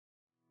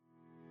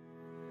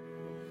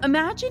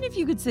Imagine if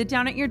you could sit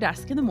down at your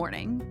desk in the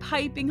morning,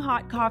 piping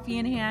hot coffee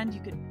in hand. You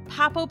could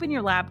pop open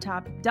your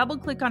laptop, double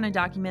click on a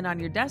document on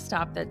your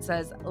desktop that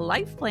says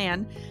Life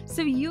Plan,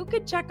 so you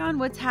could check on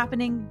what's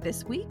happening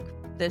this week,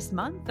 this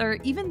month, or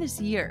even this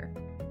year.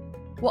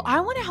 Well, I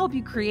want to help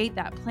you create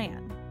that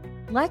plan.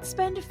 Let's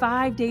spend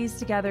 5 days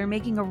together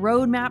making a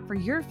roadmap for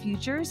your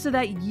future so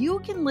that you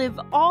can live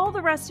all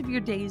the rest of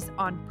your days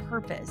on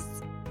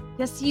purpose.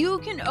 Yes, you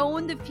can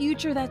own the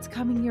future that's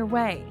coming your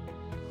way.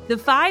 The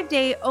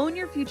 5-day Own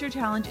Your Future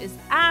Challenge is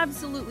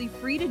absolutely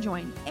free to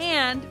join,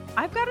 and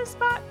I've got a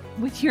spot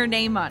with your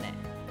name on it.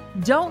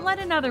 Don't let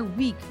another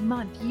week,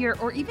 month, year,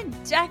 or even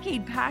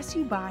decade pass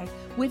you by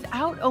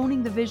without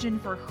owning the vision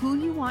for who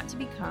you want to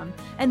become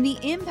and the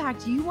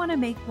impact you want to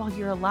make while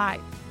you're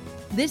alive.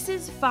 This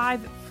is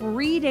 5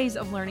 free days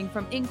of learning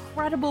from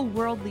incredible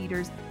world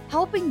leaders,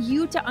 helping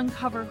you to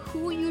uncover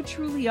who you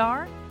truly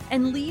are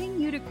and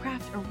leading you to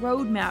craft a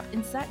roadmap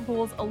and set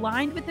goals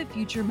aligned with the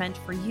future meant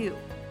for you.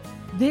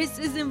 This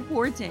is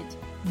important.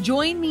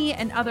 Join me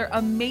and other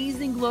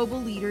amazing global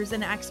leaders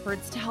and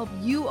experts to help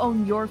you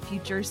own your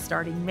future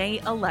starting May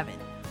 11th.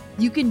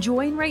 You can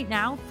join right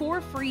now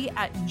for free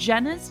at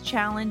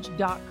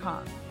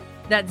jennaschallenge.com.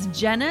 That's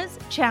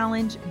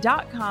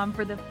jennaschallenge.com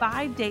for the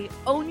 5-day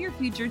Own Your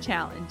Future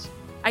Challenge.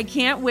 I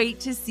can't wait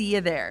to see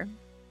you there.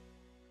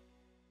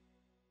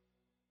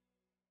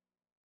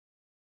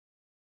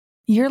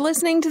 You're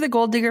listening to the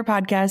Gold Digger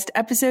Podcast,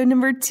 episode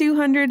number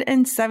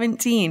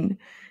 217.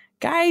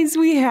 Guys,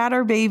 we had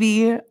our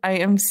baby. I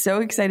am so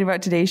excited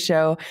about today's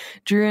show.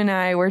 Drew and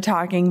I were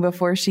talking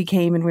before she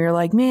came and we were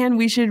like, man,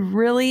 we should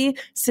really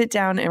sit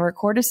down and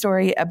record a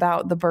story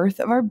about the birth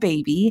of our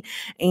baby.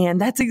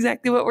 And that's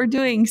exactly what we're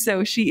doing.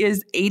 So she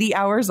is 80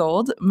 hours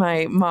old.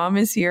 My mom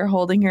is here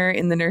holding her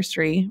in the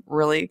nursery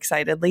really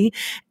excitedly.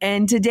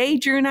 And today,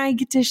 Drew and I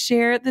get to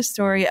share the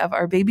story of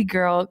our baby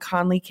girl,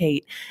 Conley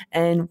Kate.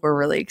 And we're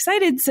really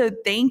excited. So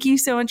thank you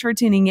so much for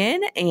tuning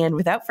in. And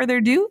without further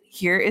ado,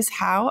 here is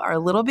how our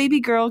little baby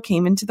girl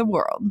came into the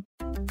world.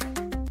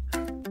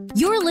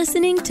 You're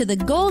listening to the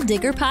Gold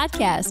Digger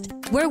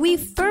Podcast, where we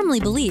firmly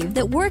believe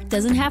that work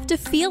doesn't have to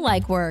feel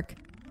like work.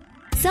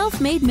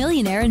 Self-made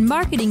millionaire and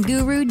marketing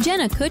guru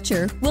Jenna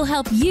Kutcher will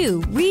help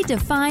you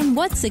redefine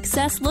what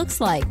success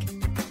looks like.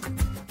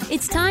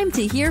 It's time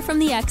to hear from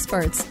the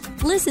experts,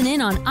 listen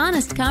in on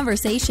honest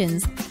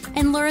conversations,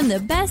 and learn the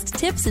best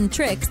tips and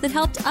tricks that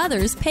helped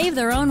others pave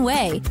their own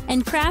way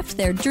and craft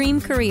their dream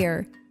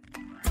career.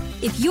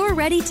 If you're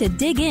ready to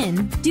dig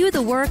in, do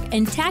the work,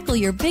 and tackle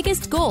your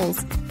biggest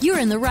goals, you're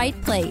in the right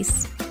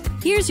place.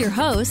 Here's your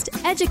host,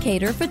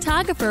 educator,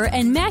 photographer,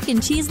 and mac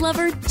and cheese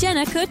lover,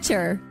 Jenna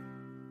Kutcher.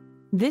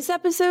 This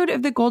episode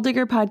of the Gold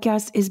Digger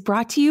Podcast is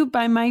brought to you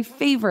by my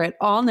favorite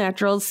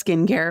all-natural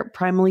skincare,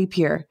 Primally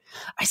Pure.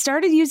 I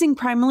started using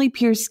Primally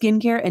Pure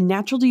skincare and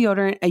natural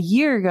deodorant a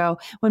year ago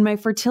when my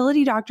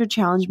fertility doctor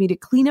challenged me to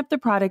clean up the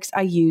products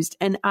I used,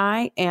 and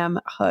I am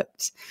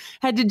hooked.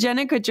 Head to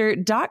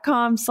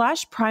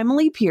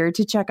jennakutcher.com/primallypure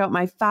to check out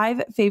my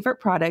 5 favorite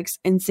products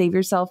and save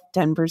yourself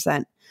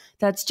 10%.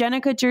 That's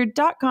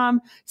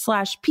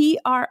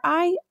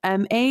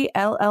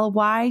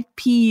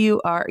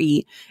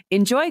jennakutcher.com/PRIMALLYPURE.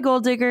 Enjoy,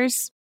 Gold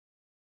Diggers.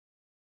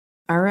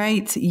 All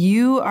right.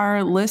 You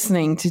are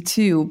listening to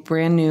 2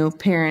 brand new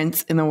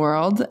parents in the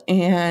world,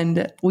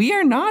 and we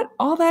are not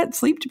all that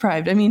sleep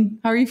deprived. I mean,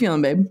 how are you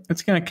feeling, babe?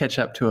 It's going to catch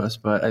up to us,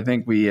 but I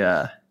think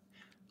we're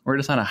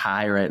just on a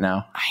high right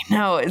now. I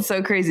know. It's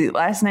so crazy.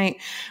 Last night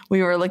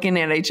we were looking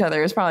at each other.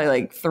 It was probably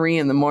like 3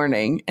 a.m.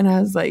 And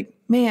I was like,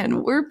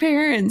 man, we're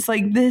parents.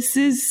 Like, this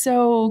is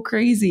so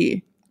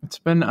crazy. It's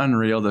been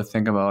unreal to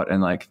think about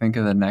and think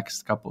of the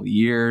next couple of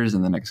years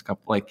and the next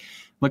couple,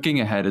 looking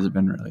ahead has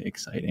been really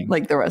exciting.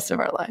 Like the rest of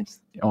our lives.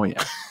 Oh,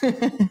 yeah.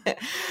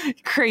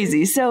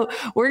 Crazy. So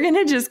we're going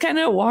to just kind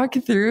of walk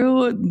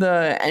through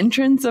the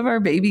entrance of our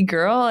baby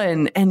girl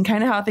and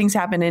kind of how things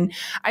happen. And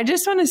I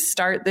just want to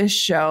start this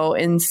show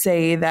and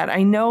say that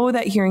I know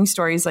that hearing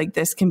stories like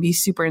this can be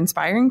super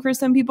inspiring for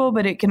some people,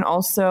 but it can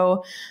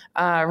also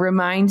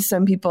remind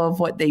some people of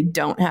what they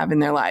don't have in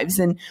their lives.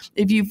 And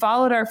if you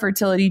followed our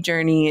fertility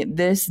journey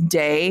this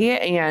day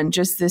and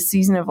just this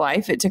season of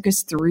life, it took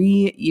us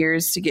 3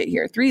 years to get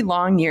here, 3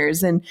 long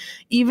years. And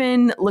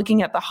even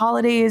looking at the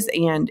holidays,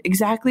 and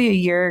exactly a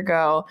year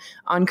ago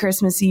on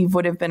Christmas Eve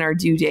would have been our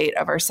due date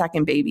of our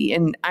second baby.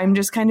 And I'm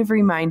just kind of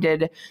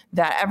reminded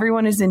that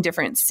everyone is in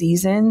different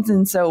seasons.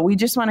 And so we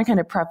just want to kind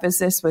of preface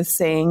this with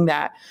saying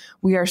that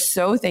we are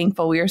so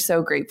thankful, we are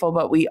so grateful,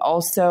 but we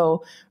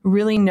also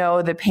really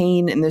know the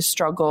pain and the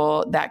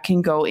struggle that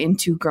can go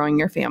into growing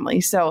your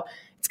family. So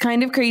it's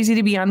kind of crazy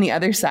to be on the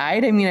other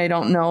side. I mean, I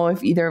don't know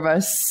if either of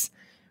us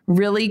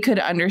really could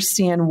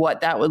understand what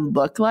that would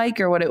look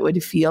like or what it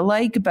would feel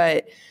like,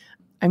 but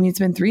I mean, it's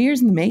been 3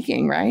 years in the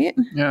making, right?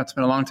 Yeah, it's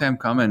been a long time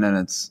coming, and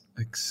it's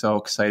so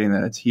exciting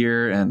that it's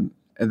here, and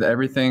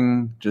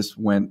everything just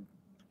went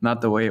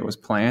not the way it was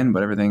planned,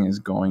 but everything is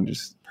going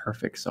just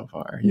perfect so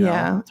far.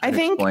 Yeah, I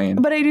think,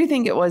 but I do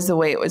think it was the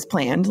way it was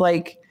planned.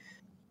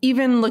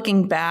 even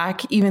looking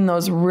back, even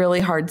those really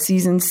hard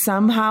seasons,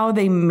 somehow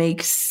they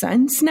make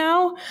sense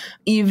now.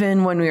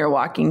 Even when we were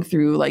walking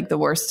through like the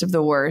worst of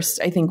the worst,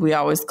 I think we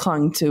always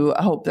clung to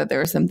a hope that there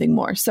was something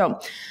more. So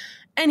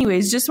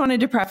anyways, just wanted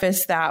to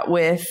preface that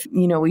with,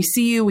 we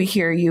see you, we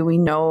hear you, we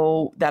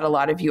know that a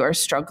lot of you are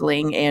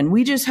struggling, and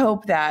we just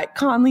hope that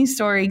Conley's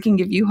story can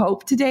give you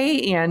hope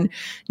today and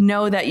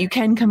know that you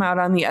can come out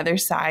on the other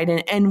side.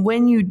 And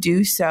when you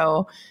do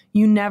so,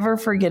 you never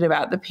forget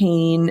about the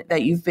pain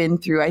that you've been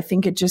through. I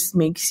think it just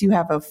makes you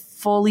have a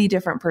fully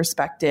different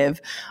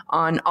perspective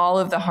on all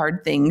of the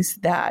hard things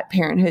that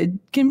parenthood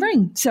can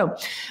bring. So,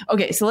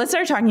 okay, so let's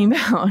start talking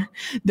about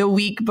the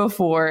week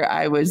before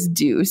I was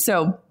due.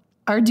 So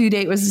our due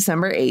date was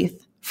December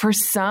 8th. For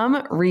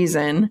some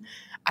reason,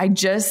 I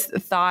just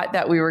thought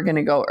that we were going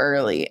to go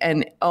early.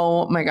 And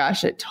oh my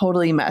gosh, it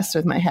totally messed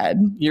with my head.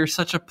 You're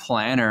such a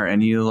planner,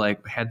 and you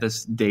like had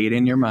this date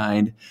in your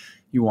mind.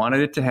 You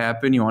wanted it to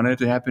happen. You wanted it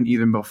to happen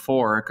even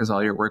before because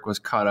all your work was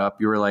caught up.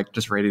 You were like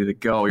just ready to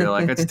go. You're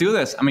like, let's do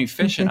this. I'm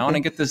efficient. I want to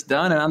get this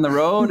done and on the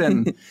road.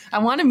 And I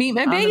want to meet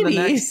my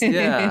baby.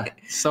 Yeah.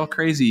 So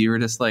crazy. You were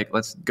just like,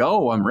 let's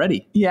go. I'm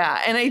ready.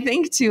 Yeah. And I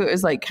think too, it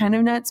was like kind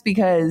of nuts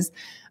because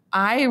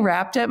I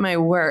wrapped up my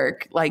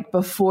work like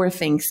before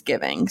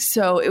Thanksgiving.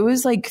 So it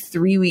was like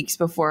 3 weeks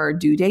before our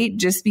due date,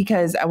 just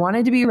because I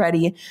wanted to be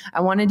ready. I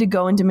wanted to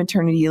go into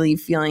maternity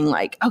leave feeling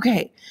like,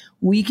 okay,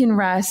 we can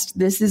rest.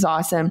 This is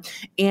awesome.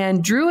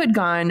 And Drew had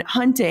gone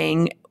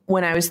hunting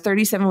when I was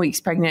 37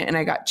 weeks pregnant, and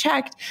I got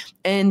checked,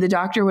 and the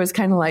doctor was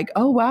kind of like,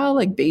 oh, wow,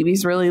 like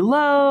baby's really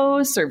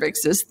low,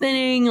 cervix is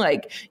thinning,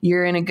 like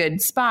you're in a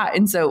good spot.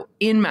 And so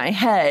in my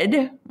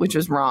head, which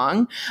was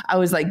wrong, I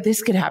was like,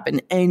 this could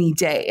happen any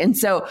day. And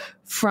so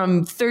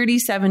from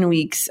 37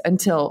 weeks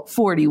until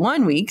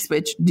 41 weeks,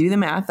 which do the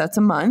math, that's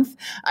a month,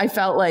 I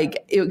felt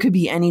like it could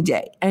be any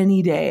day,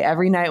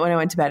 every night when I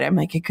went to bed. I'm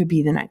like, it could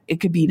be the night,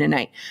 it could be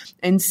tonight.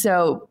 And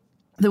so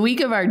the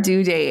week of our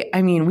due date,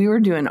 I mean, we were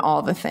doing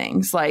all the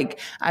things. Like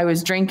I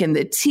was drinking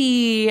the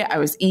tea, I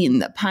was eating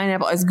the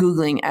pineapple, I was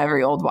Googling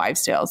every old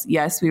wives' tales.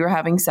 Yes, we were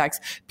having sex.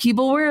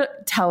 People were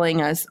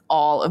telling us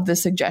all of the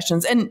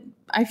suggestions. And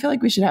I feel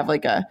like we should have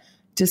like a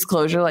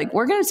disclosure. Like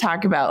we're going to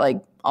talk about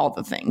like all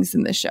the things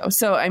in this show.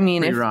 So, I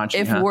mean,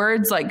 if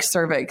words like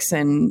cervix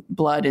and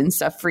blood and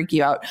stuff freak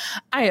you out,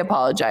 I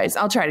apologize.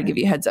 I'll try to give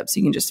you a heads up so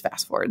you can just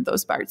fast forward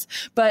those parts.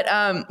 But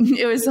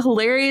it was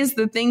hilarious,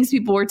 the things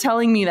people were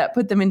telling me that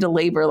put them into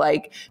labor.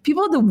 Like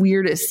people had the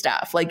weirdest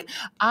stuff. Like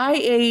I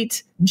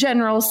ate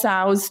General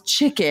Tso's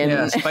chicken.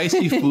 Yeah,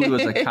 spicy food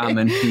was a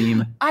common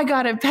theme. I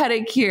got a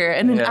pedicure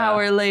and an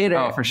hour later.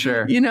 Oh, for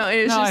sure. It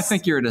was just I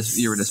think you were just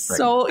pregnant.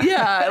 So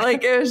yeah,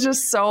 like it was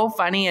just so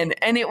funny.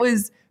 And it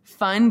was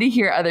fun to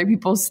hear other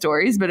people's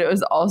stories, but it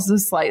was also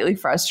slightly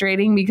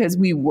frustrating because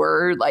we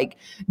were like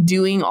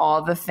doing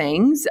all the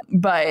things,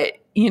 but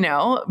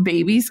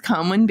babies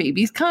come when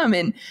babies come.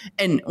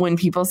 And when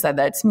people said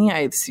that to me,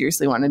 I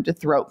seriously wanted to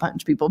throat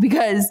punch people,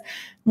 because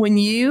when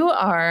you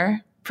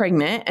are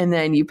pregnant and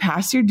then you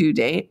pass your due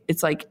date,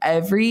 it's like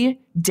every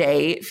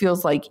day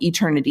feels like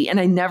eternity. And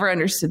I never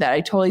understood that.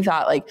 I totally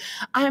thought like,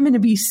 I'm going to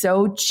be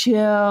so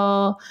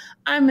chill.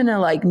 I'm going to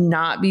like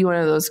not be one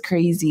of those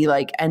crazy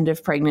like end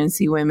of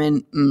pregnancy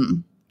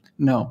women.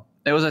 No,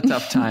 it was a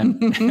tough time.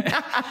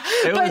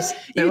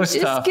 It was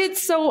tough. Get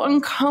so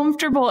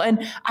uncomfortable.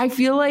 And I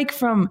feel like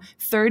from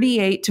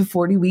 38 to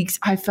 40 weeks,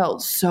 I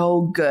felt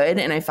so good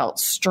and I felt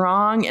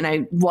strong and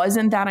I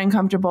wasn't that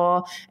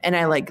uncomfortable. And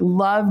I like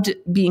loved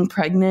being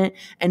pregnant,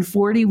 and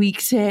 40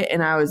 weeks hit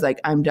and I was like,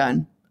 I'm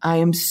done. I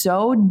am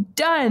so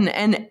done.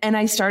 And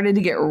I started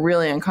to get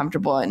really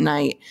uncomfortable at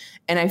night,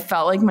 and I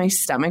felt like my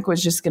stomach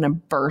was just going to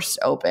burst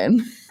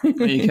open.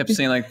 You kept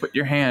saying like, put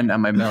your hand on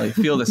my belly,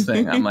 feel this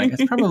thing. I'm like,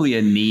 it's probably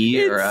a knee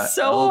or a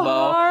elbow.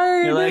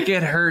 Hard. You're like,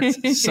 it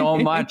hurts so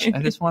much.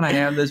 I just want to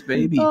have this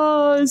baby.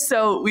 Oh,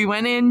 so we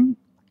went in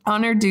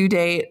on our due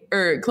date,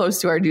 or close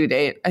to our due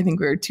date. I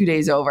think we were 2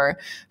 days over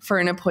for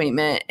an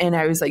appointment. And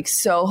I was like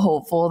so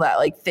hopeful that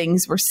like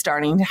things were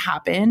starting to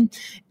happen.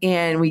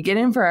 And we get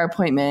in for our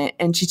appointment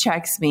and she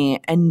checks me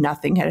and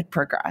nothing had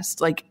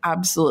progressed, like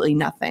absolutely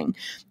nothing.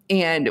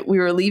 And we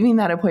were leaving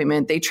that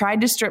appointment. They tried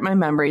to strip my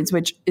membranes,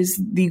 which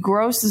is the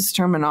grossest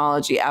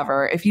terminology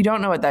ever. If you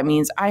don't know what that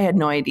means, I had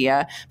no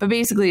idea. But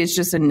basically, it's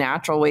just a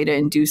natural way to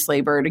induce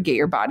labor to get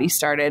your body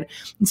started.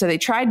 And so they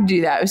tried to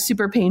do that. It was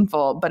super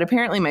painful. But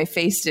apparently my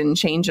face didn't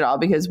change at all,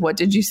 because what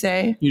did you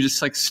say? You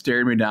just like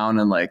stared me down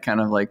and like kind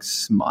of like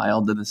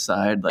smiled to the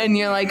side. Like, and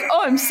you're like,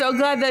 oh, I'm so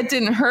glad that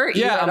didn't hurt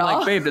you at all. I'm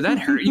like, babe, did that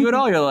hurt you at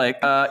all? You're like,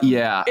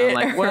 yeah. I'm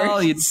like,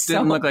 well, you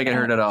didn't look like it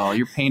hurt at all.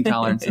 Your pain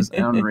tolerance is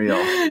unreal.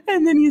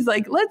 And then he's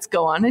like, let's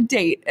go on a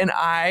date. And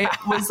I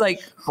was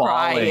like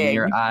crying,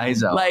 your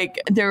eyes out.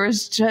 Like there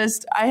was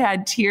just, I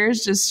had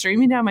tears just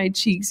streaming down my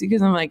cheeks,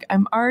 because I'm like,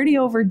 I'm already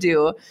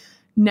overdue.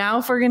 Now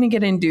if we're going to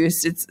get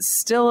induced, it's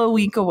still a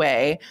week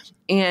away.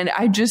 And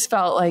I just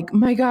felt like,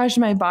 my gosh,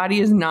 my body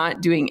is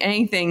not doing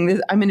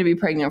anything. I'm going to be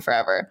pregnant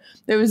forever.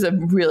 It was a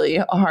really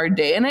hard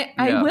day. And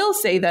I will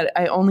say that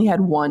I only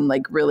had one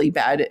like really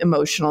bad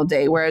emotional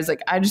day where I was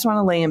like, I just want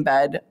to lay in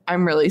bed.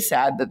 I'm really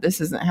sad that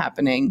this isn't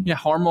happening. Yeah,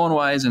 hormone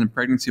wise and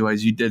pregnancy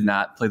wise, you did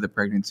not play the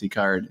pregnancy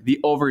card, the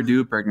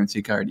overdue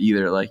pregnancy card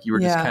either. Like you were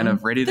just kind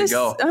of ready to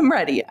go. I'm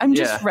ready. I'm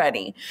just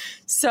ready.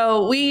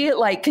 So we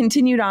like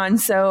continued on.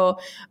 So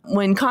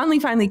when Conley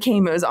finally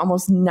came, it was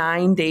almost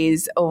 9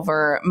 days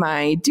over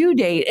my due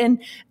date. And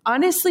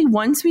honestly,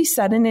 once we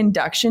set an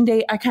induction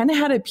date, I kind of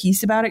had a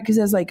peace about it because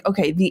I was like,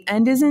 okay, the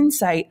end is in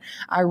sight.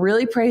 I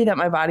really pray that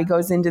my body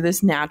goes into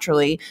this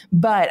naturally,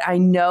 but I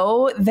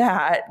know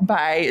that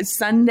by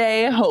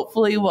Sunday,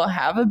 hopefully we'll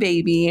have a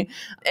baby.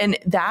 And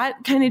that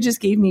kind of just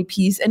gave me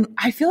peace. And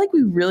I feel like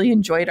we really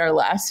enjoyed our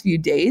last few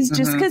days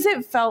just because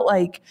it felt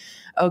like,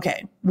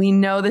 okay, we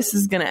know this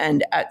is going to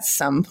end at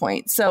some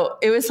point. So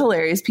it was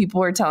hilarious.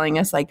 People were telling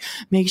us like,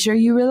 make sure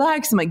you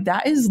relax. I'm like,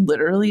 that is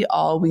literally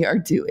all we are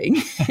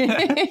doing.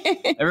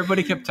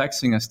 Everybody kept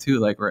texting us too.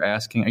 Like we're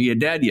asking, are you a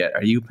dad yet?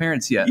 Are you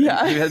parents yet?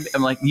 Yeah.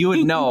 I'm like, you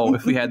would know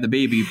if we had the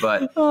baby,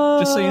 but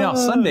just so you know,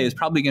 Sunday is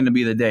probably going to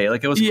be the day.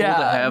 Like it was cool to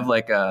have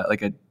like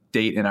a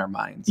date in our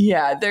minds.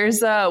 Yeah,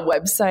 there's a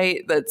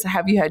website that's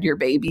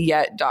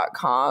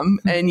haveyouhadyourbabyyet.com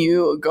and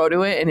you go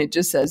to it and it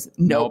just says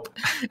nope.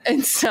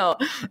 And so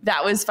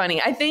that was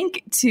funny. I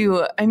think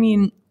too, I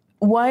mean,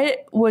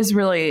 what was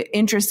really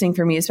interesting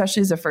for me, especially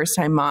as a first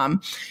time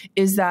mom,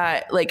 is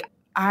that like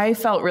I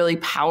felt really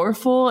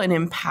powerful and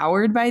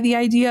empowered by the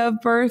idea of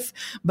birth,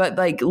 but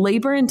like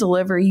labor and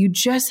delivery, you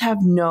just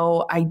have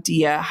no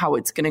idea how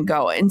it's going to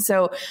go. And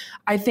so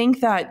I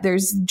think that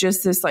there's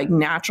just this like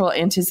natural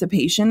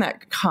anticipation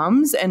that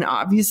comes, and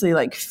obviously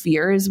like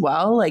fear as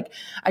well. Like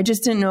I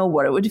just didn't know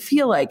what it would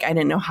feel like. I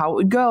didn't know how it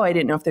would go. I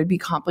didn't know if there'd be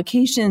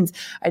complications.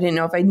 I didn't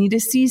know if I'd need a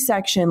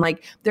C-section.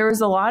 Like there was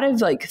a lot of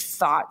like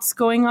thoughts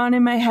going on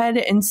in my head.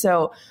 And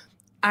so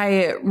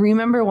I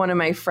remember one of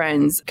my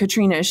friends,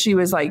 Katrina, she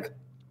was like,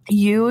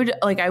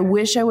 I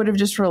wish I would have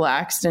just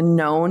relaxed and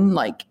known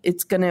like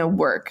it's going to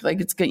work. Like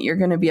you're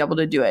going to be able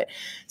to do it.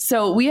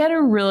 So we had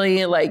a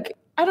really like,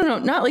 I don't know,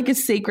 not like a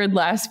sacred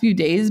last few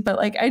days, but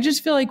like, I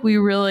just feel like we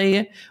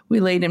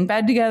laid in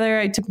bed together.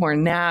 I took more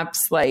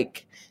naps,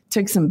 like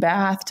took some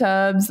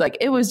bathtubs. Like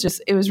it was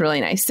really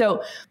nice.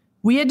 So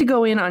we had to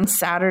go in on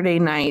Saturday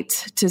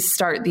night to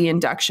start the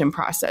induction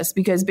process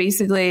because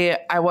basically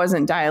I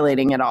wasn't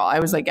dilating at all. I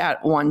was like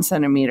at 1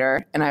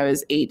 centimeter and I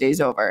was 8 days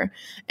over.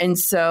 And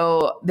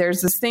so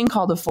there's this thing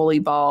called a Foley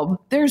bulb.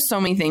 There's so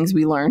many things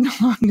we learned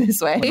along this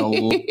way.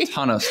 A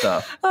ton of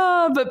stuff.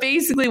 But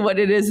basically what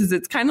it is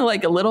it's kind of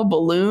like a little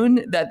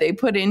balloon that they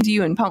put into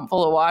you and pump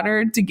full of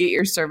water to get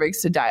your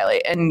cervix to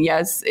dilate. And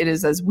yes, it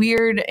is as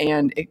weird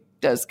and it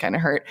does kind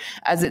of hurt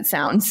as it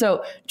sounds.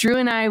 So Drew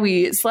and I,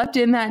 we slept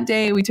in that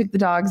day. We took the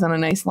dogs on a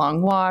nice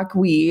long walk.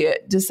 We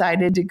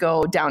decided to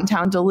go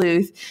downtown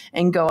Duluth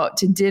and go out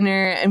to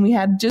dinner. And we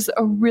had just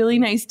a really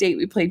nice date.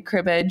 We played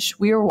cribbage.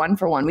 We were 1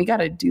 for 1. We got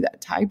to do that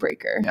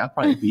tiebreaker. Yeah, I'll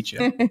probably beat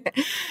you.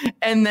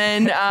 And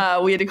then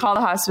we had to call the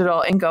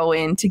hospital and go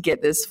in to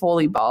get this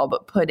Foley bulb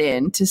put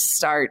in to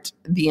start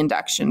the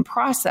induction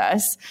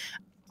process.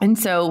 And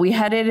so we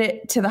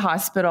headed to the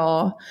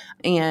hospital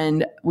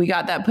and we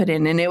got that put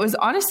in, and it was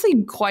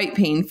honestly quite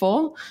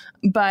painful,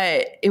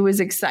 but it was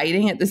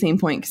exciting at the same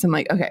point because I'm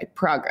like, okay,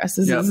 progress.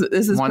 This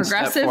is one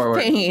progressive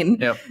pain.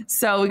 Yep.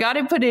 So we got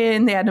it put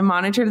in. They had to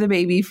monitor the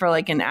baby for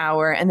like an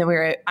hour, and then we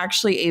were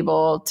actually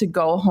able to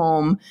go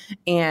home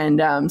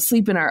and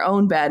sleep in our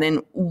own bed.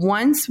 And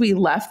once we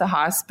left the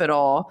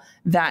hospital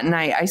that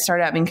night, I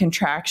started having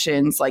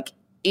contractions like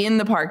in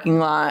the parking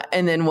lot.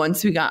 And then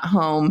once we got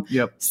home,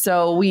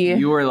 so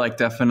you were like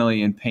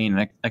definitely in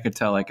pain. I could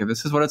tell like if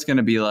this is what it's going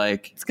to be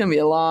like, it's going to be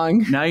a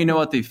long, now you know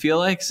what they feel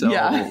like. So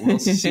we'll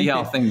see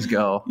how things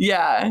go.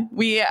 Yeah.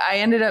 I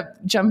ended up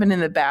jumping in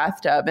the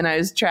bathtub and I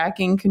was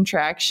tracking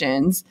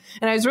contractions,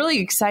 and I was really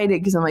excited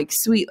because I'm like,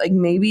 sweet, like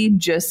maybe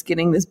just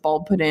getting this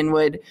bulb put in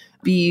would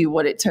be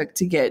what it took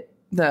to get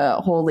the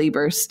whole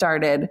labor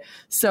started.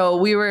 So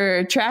we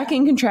were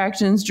tracking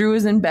contractions. Drew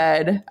was in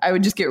bed. I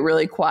would just get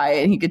really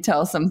quiet and he could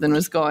tell something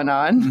was going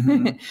on.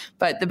 Mm-hmm.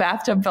 But the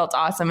bathtub felt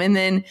awesome. And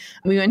then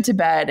we went to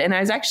bed and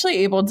I was actually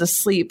able to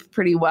sleep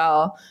pretty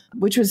well,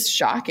 which was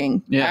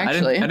shocking. Yeah,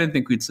 actually. I didn't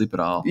think we'd sleep at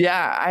all.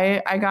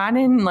 Yeah, I got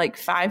in like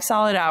 5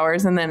 solid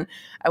hours, and then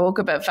I woke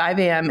up at 5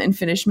 a.m. and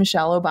finished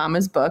Michelle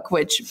Obama's book,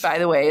 which, by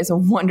the way, is a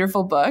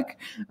wonderful book.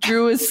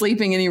 Drew was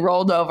sleeping and he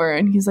rolled over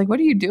and he's like, what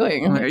are you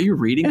doing? I'm like, are you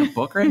reading a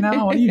book right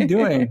now? What are you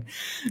doing?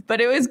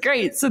 But it was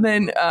great. So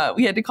then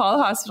we had to call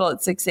the hospital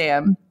at 6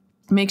 a.m.,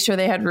 make sure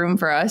they had room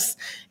for us,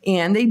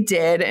 and they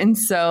did. And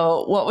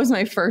so what was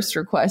my first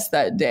request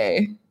that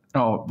day?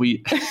 Oh,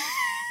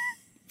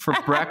 for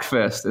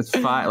breakfast, it's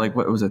 5, like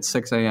what was it,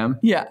 6 a.m.?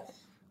 Yeah.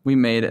 We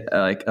made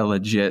like a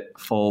legit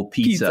full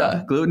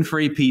pizza.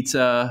 Gluten-free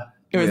pizza.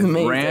 It was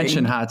amazing. Ranch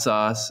and hot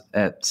sauce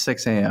at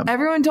 6 a.m.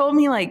 Everyone told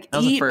me like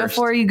eat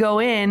before you go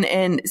in,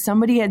 and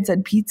somebody had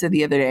said pizza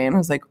the other day, and I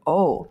was like,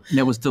 oh, and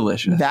it was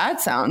delicious.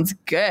 That sounds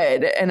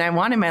good. And I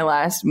wanted my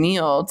last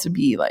meal to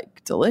be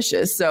like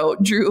delicious. So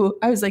Drew,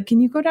 I was like, can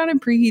you go down and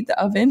preheat the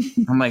oven?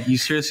 I'm like, you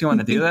seriously want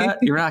to do that?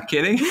 You're not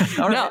kidding?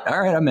 All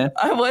right, I'm in.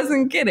 I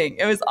wasn't kidding.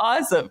 It was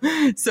awesome.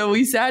 So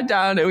we sat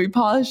down and we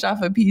polished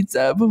off a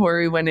pizza before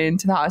we went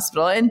into the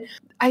hospital. And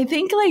I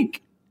think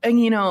like,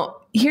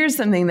 here's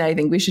something that I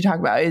think we should talk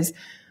about is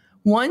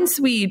once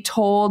we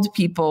told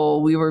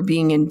people we were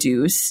being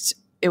induced,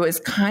 it was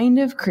kind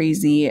of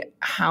crazy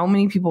how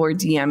many people were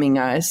DMing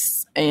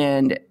us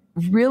and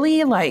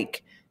really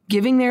like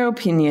giving their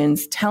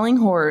opinions, telling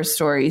horror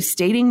stories,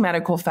 stating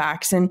medical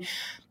facts. And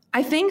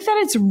I think that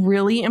it's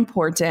really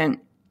important,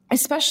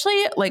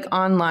 especially like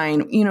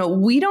online,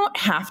 we don't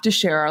have to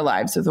share our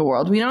lives with the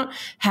world. We don't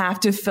have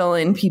to fill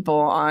in people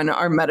on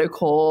our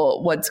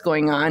medical, what's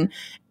going on.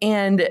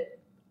 And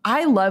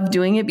I love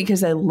doing it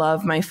because I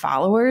love my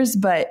followers,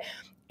 but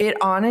it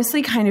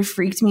honestly kind of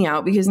freaked me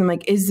out because I'm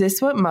like, is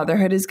this what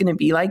motherhood is going to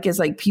be like? Is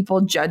like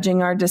people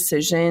judging our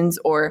decisions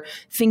or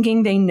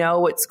thinking they know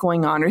what's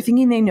going on or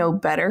thinking they know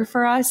better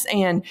for us?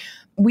 And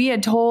we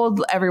had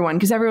told everyone,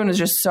 because everyone was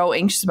just so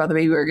anxious about the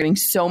baby. We were getting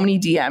so many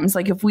DMs.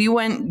 Like if we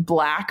went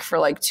black for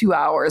like 2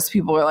 hours,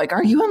 people were like,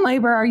 are you in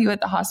labor? Are you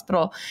at the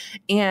hospital?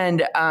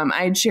 And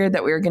I had shared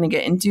that we were going to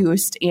get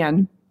induced,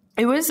 and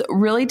it was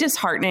really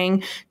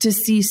disheartening to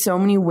see so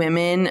many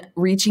women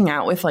reaching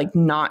out with like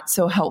not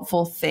so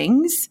helpful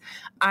things.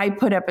 I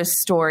put up a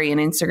story, an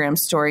Instagram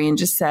story, and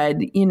just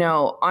said,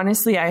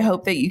 honestly, I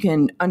hope that you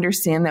can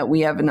understand that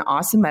we have an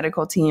awesome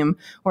medical team.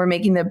 We're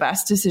making the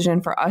best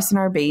decision for us and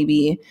our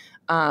baby.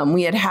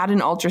 We had an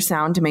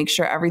ultrasound to make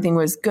sure everything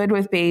was good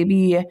with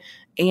baby.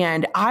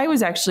 And I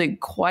was actually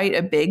quite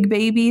a big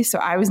baby. So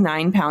I was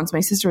 9 pounds.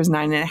 My sister was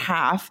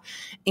 9.5.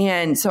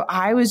 And so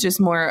I was just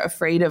more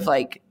afraid of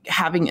like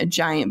having a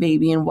giant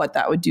baby and what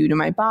that would do to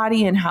my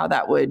body and how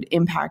that would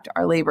impact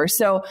our labor.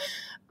 So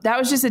that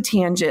was just a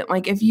tangent.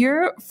 Like if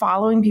you're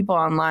following people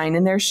online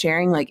and they're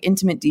sharing like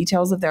intimate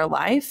details of their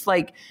life,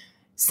 like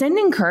send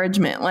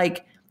encouragement.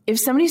 Like if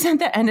somebody's at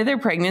the end of their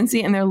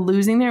pregnancy and they're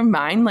losing their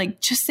mind,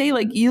 like just say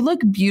like, you look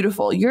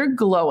beautiful, you're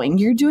glowing,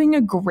 you're doing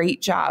a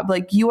great job.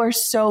 Like you are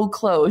so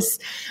close.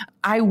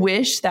 I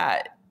wish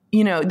that,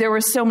 there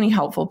were so many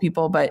helpful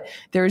people, but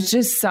there's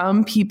just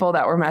some people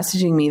that were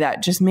messaging me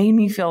that just made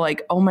me feel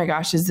like, oh my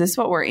gosh, is this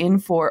what we're in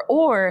for?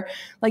 Or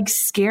like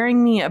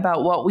scaring me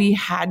about what we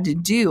had to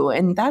do.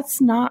 And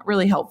that's not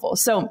really helpful.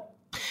 So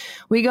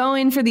we go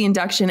in for the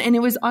induction, and it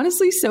was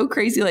honestly so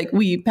crazy. Like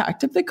we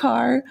packed up the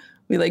car.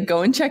 We like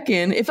go and check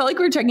in. It felt like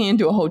we were checking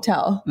into a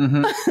hotel.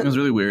 Mm-hmm. It was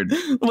really weird.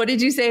 What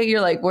did you say? You're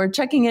like, we're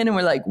checking in and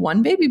we're like,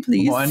 one baby,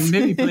 please. One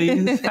baby,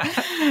 please.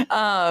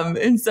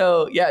 And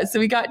so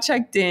we got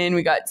checked in.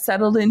 We got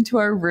settled into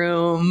our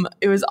room.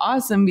 It was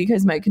awesome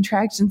because my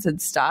contractions had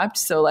stopped.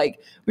 So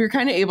like we were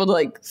kind of able to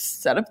like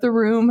set up the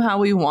room how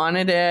we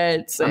wanted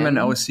it. I'm an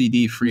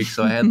OCD freak.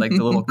 So I had like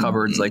the little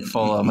cupboards like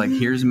full of like,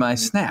 here's my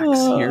snacks.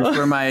 Here's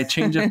where my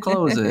change of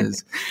clothes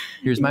is.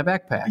 Here's my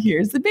backpack.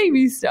 Here's the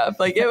baby stuff.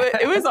 Like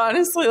it was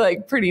honestly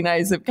like pretty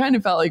nice. It kind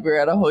of felt like we were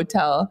at a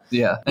hotel.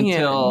 Yeah.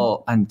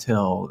 Until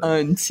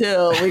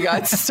we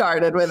got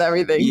started with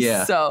everything.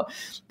 Yeah. So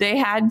they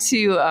had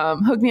to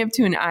hook me up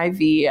to an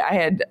IV. I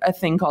had a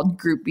thing called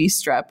Group B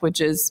strep,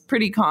 which is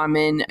pretty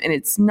common and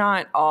it's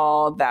not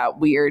all that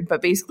weird,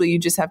 but basically you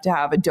just have to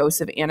have a dose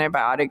of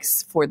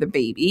antibiotics for the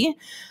baby.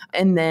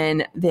 And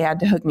then they had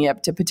to hook me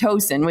up to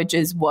Pitocin, which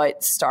is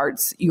what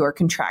starts your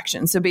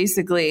contraction. So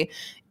basically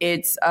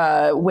it's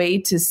a way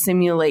to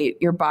simulate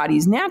your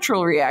body's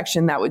natural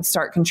reaction that would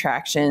start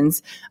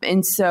contractions.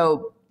 And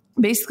so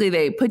basically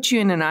they put you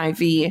in an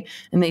IV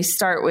and they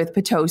start with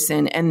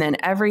Pitocin, and then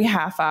every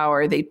half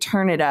hour they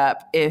turn it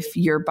up if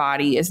your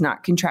body is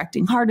not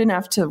contracting hard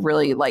enough to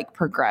really like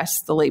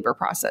progress the labor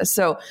process.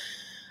 So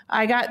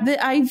I got the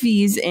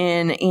IVs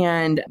in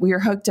and we were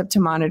hooked up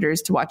to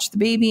monitors to watch the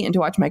baby and to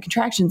watch my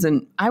contractions.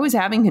 And I was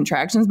having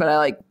contractions, but I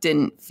like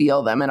didn't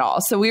feel them at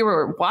all. So we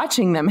were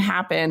watching them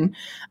happen,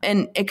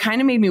 and it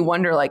kind of made me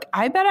wonder, like,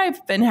 I bet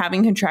I've been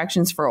having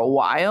contractions for a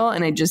while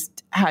and I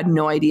just had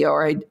no idea,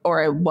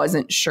 or I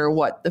wasn't sure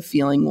what the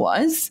feeling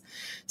was.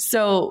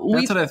 So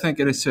that's what I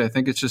think it is too. I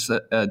think it's just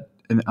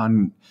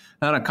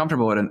not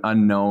uncomfortable, but an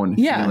unknown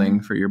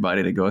feeling for your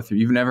body to go through.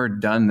 You've never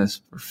done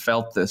this or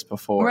felt this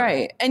before.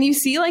 Right. And you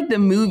see like the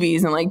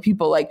movies and like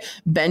people like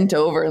bent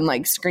over and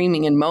like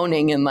screaming and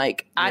moaning. And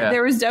like,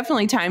 there was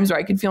definitely times where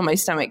I could feel my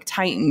stomach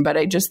tighten, but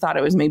I just thought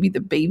it was maybe the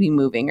baby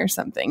moving or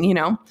something,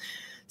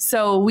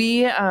 So we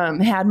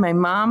had my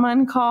mom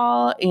on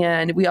call,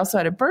 and we also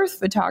had a birth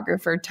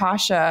photographer,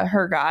 Tasha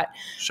Hergott.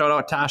 Shout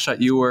out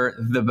Tasha. You were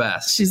the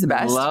best. She's the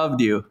best.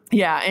 Loved you.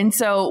 Yeah. And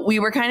so we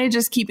were kind of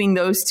just keeping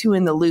those two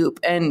in the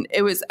loop, and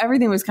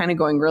everything was kind of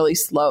going really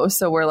slow.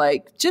 So we're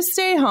like, just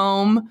stay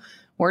home.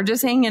 We're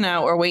just hanging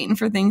out. We're waiting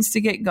for things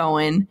to get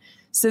going.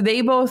 So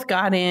they both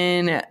got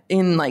in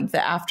like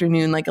the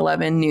afternoon, like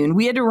 11 noon.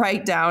 We had to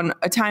write down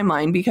a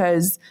timeline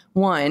because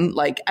one,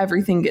 like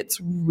everything gets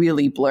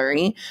really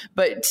blurry.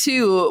 But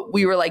two,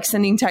 we were like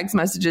sending text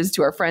messages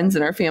to our friends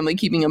and our family,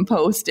 keeping them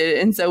posted.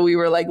 And so we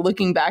were like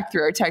looking back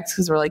through our texts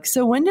because we're like,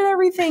 so when did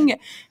everything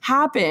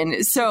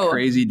happen? So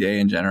crazy day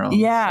in general.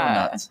 Yeah.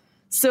 So nuts.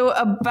 So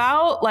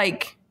about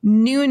like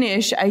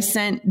noonish, I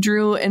sent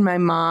Drew and my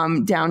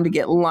mom down to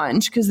get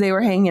lunch because they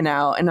were hanging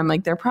out. And I'm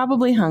like, they're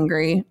probably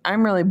hungry.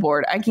 I'm really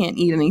bored. I can't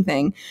eat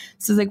anything.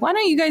 So I was like, why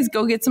don't you guys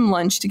go get some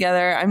lunch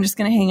together? I'm just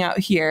going to hang out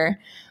here.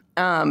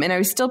 And I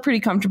was still pretty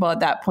comfortable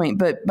at that point.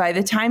 But by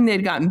the time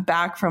they'd gotten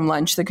back from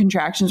lunch, the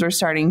contractions were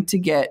starting to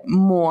get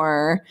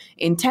more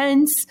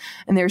intense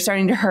and they were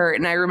starting to hurt.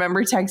 And I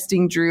remember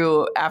texting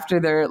Drew after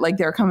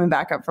they were coming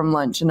back up from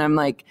lunch. And I'm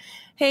like,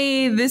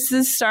 hey, this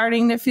is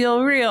starting to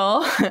feel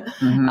real.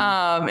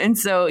 Mm-hmm. And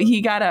so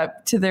he got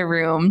up to the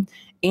room,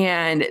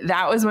 and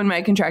that was when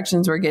my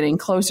contractions were getting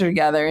closer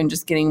together and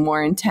just getting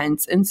more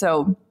intense. And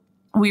so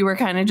we were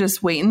kind of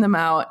just waiting them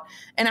out.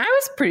 And I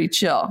was pretty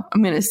chill,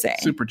 I'm going to say.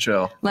 Super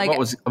chill. Like what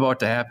was about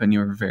to happen, you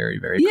were very,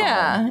 very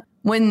calm.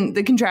 When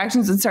the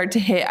contractions would start to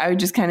hit, I would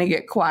just kind of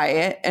get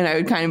quiet, and I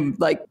would kind of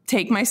like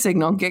take my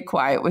signal, get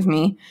quiet with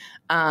me.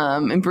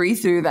 And breathe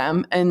through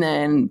them and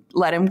then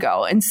let him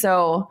go. And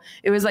so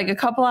it was like a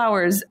couple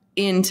hours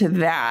into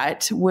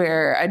that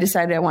where I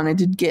decided I wanted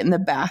to get in the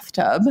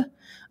bathtub.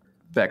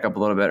 Back up a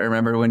little bit. I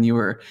remember when you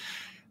were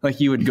like,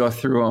 you would go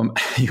through them,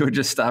 you would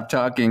just stop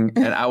talking,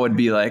 and I would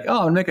be like,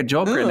 oh, I'll make a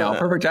joke right now.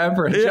 Perfect time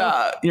for a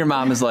joke. Your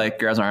mom is like,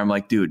 grabs my arm,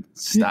 like, dude,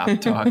 stop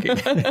talking.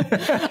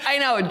 I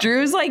know.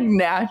 Drew's like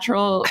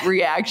natural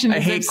reaction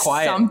is if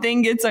quiet.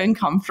 Something gets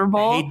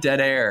uncomfortable. I hate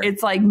dead air.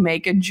 It's like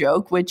make a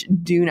joke, which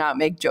do not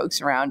make jokes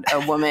around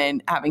a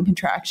woman having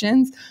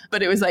contractions.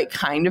 But it was like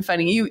kind of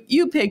funny.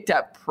 You picked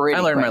up pretty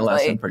I learned quickly. my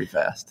lesson pretty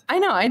fast. I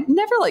know. I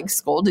never like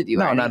scolded you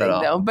or anything, not at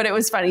all. Though. But it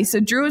was funny. So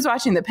Drew was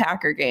watching the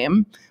Packer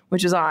game,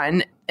 which is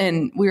on,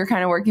 and we were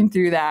kind of working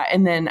through that.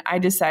 And then I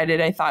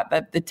decided I thought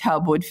that the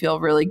tub would feel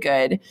really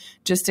good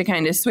just to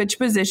kind of switch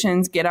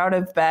positions, get out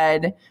of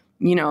bed,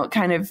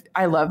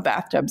 I love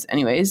bathtubs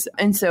anyways.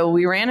 And so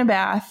we ran a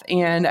bath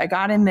and I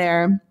got in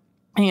there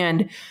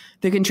and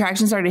the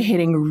contractions started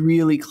hitting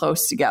really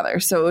close together.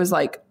 So it was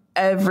like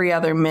every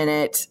other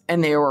minute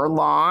and they were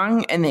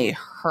long and they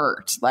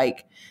hurt.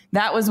 Like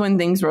that was when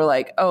things were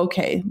like,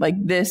 okay, like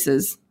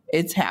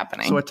it's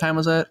happening. So what time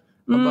was that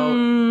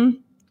about?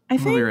 I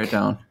think we write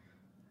down.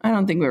 I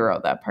don't think we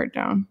wrote that part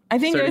down. I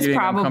think it was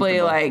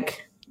probably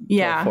like,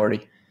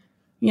 12:40.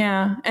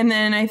 Yeah. And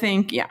then I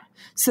think,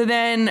 So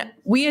then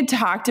we had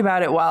talked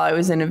about it while I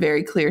was in a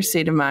very clear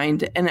state of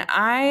mind. And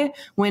I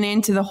went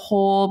into the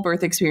whole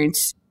birth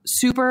experience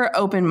super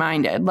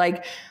open-minded.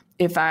 Like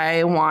if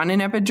I want an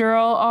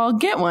epidural, I'll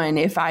get one.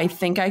 If I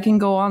think I can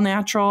go all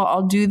natural,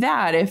 I'll do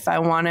that. If I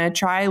want to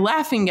try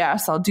laughing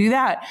gas, I'll do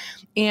that.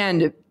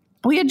 And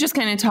we had just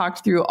kind of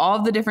talked through all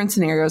of the different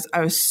scenarios. I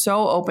was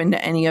so open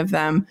to any of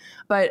them,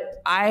 but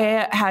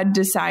I had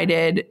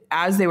decided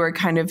as they were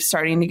kind of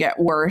starting to get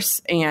worse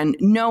and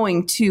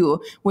knowing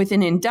too, with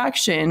an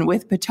induction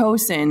with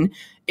Pitocin,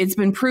 it's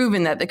been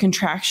proven that the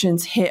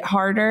contractions hit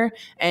harder.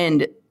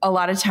 And a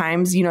lot of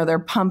times, they're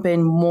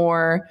pumping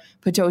more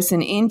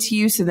Pitocin into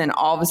you. So then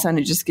all of a sudden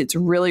it just gets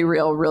really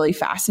real, really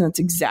fast. And that's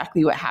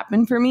exactly what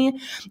happened for me.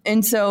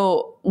 And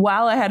so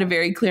while I had a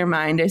very clear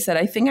mind, I said,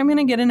 I think I'm going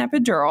to get an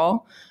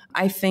epidural.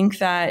 I think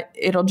that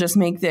it'll just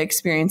make the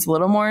experience a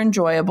little more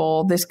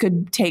enjoyable. This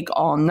could take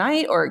all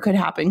night or it could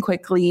happen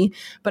quickly,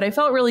 but I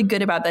felt really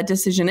good about that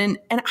decision. And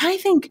I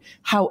think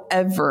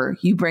however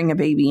you bring a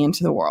baby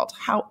into the world,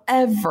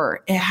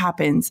 however it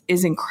happens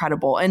is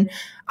incredible. And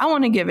I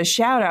want to give a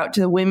shout out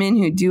to the women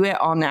who do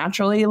it all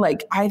naturally.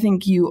 Like, I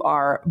think you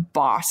are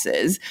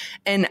bosses.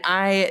 And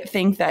I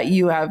think that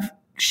you have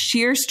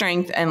sheer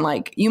strength and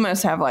like, you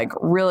must have like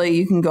really,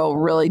 you can go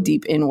really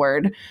deep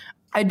inward.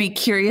 I'd be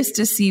curious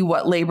to see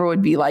what labor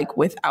would be like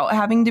without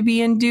having to be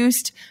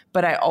induced.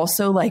 But I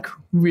also like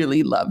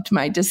really loved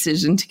my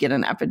decision to get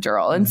an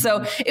epidural. And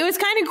so it was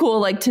kind of cool,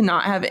 like to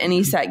not have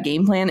any set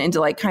game plan and to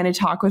like kind of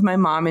talk with my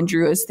mom and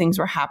Drew as things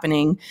were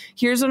happening.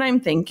 Here's what I'm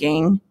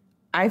thinking.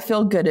 I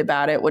feel good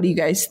about it. What do you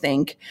guys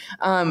think?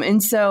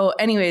 And so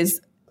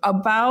anyways,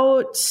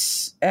 about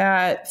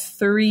at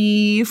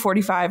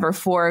 3:45 or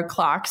 4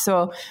 o'clock.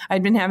 So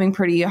I'd been having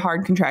pretty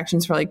hard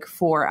contractions for like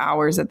 4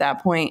 hours at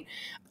that point.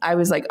 I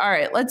was like, all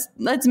right,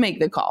 let's make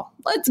the call.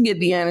 Let's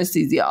get the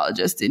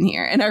anesthesiologist in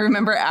here. And I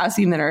remember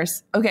asking the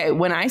nurse, okay,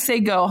 when I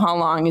say go, how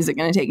long is it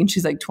going to take? And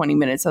she's like 20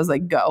 minutes. I was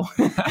like, go,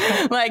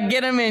 like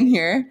get him in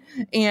here.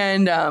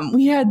 And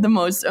we had the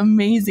most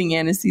amazing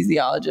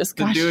anesthesiologist.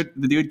 Gosh.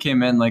 The dude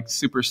came in like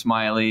super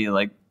smiley,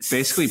 like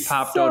basically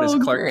popped out his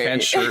Clark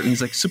Kent shirt. And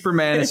he's like,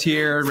 Superman is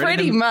here.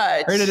 Pretty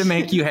much. Ready to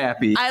make you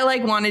happy. I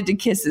like wanted to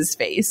kiss his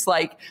face.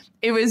 Like,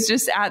 it was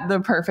just at the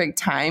perfect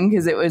time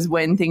because it was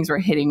when things were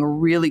hitting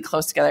really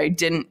close together.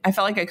 I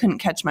felt like I couldn't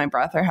catch my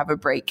breath or have a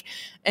break.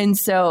 And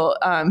so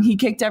he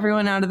kicked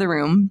everyone out of the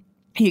room.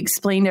 He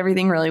explained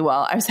everything really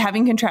well. I was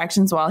having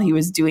contractions while he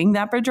was doing the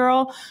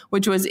epidural,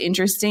 which was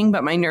interesting,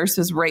 but my nurse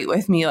was right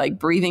with me, like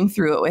breathing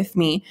through it with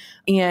me.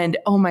 And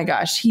oh my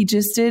gosh, he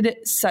just did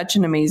such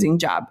an amazing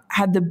job.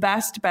 Had the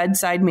best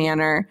bedside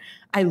manner.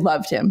 I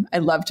loved him. I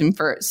loved him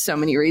for so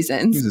many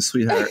reasons. He's a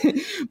sweetheart.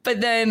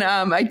 But then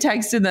I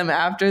texted them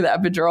after the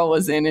epidural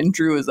was in, and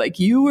Drew was like,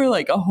 you were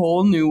like a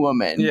whole new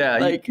woman. Yeah.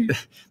 Like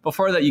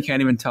before that, you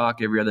can't even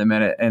talk every other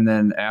minute. And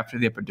then after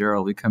the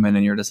epidural, we come in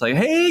and you're just like,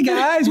 hey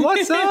guys,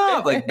 what's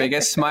up? Like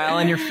biggest smile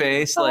on your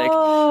face. Like,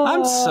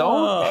 I'm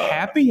so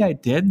happy I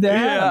did that.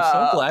 Yeah.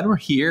 I'm so glad we're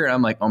here. And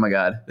I'm like, oh my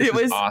God, this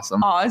was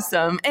awesome.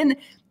 Awesome. And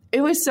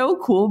it was so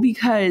cool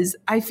because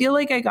I feel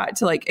like I got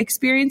to like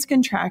experience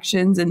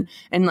contractions and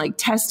like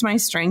test my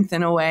strength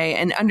in a way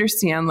and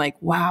understand like,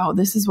 wow,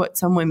 this is what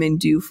some women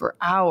do for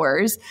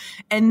hours,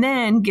 and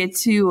then get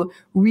to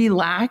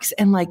relax.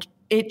 And like,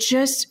 it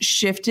just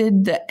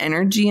shifted the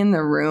energy in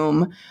the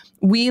room.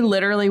 We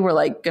literally were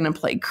like going to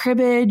play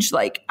cribbage.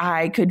 Like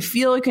I could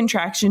feel a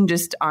contraction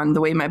just on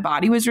the way my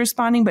body was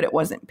responding, but it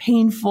wasn't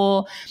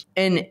painful.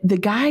 And the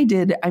guy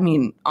did, I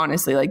mean,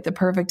 honestly, like the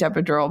perfect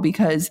epidural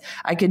because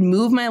I could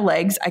move my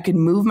legs. I could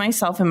move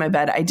myself in my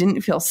bed. I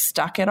didn't feel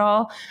stuck at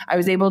all. I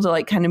was able to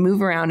like kind of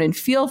move around and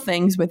feel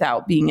things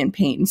without being in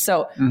pain.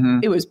 So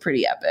it was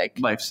pretty epic.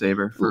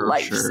 Lifesaver for sure.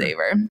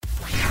 Lifesaver.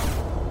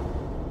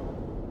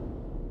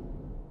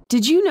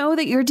 Did you know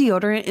that your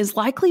deodorant is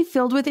likely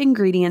filled with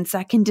ingredients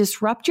that can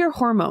disrupt your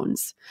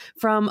hormones?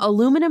 From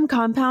aluminum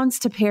compounds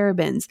to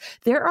parabens,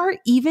 there are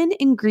even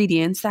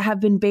ingredients that have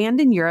been banned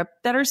in Europe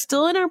that are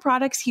still in our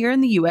products here in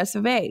the US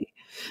of A.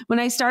 When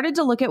I started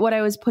to look at what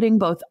I was putting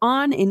both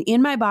on and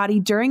in my body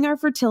during our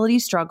fertility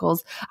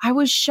struggles, I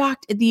was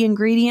shocked at the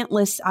ingredient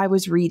lists I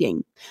was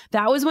reading.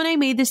 That was when I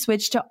made the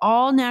switch to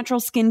all natural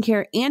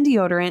skincare and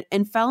deodorant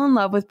and fell in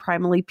love with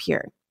Primally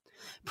Pure.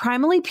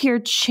 Primally Pure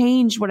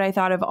changed what I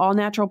thought of all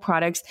natural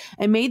products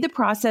and made the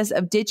process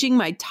of ditching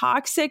my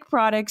toxic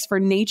products for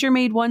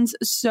nature-made ones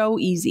so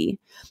easy.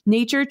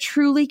 Nature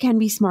truly can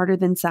be smarter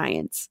than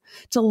science.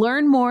 To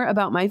learn more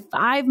about my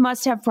 5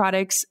 must-have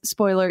products,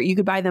 spoiler, you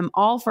could buy them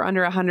all for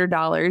under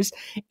 $100,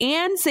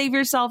 and save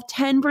yourself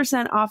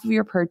 10% off of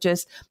your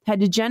purchase,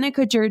 head to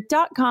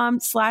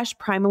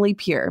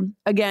jennakutcher.com/primallypure.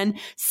 Again,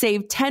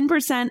 save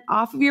 10%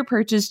 off of your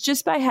purchase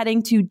just by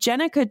heading to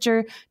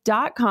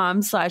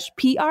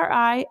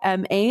jennakutcher.com/PRIMALLYPURE.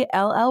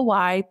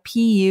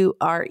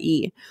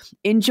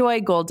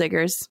 Enjoy, gold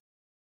diggers.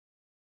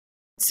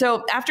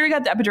 So after we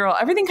got the epidural,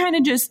 everything kind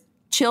of just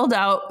chilled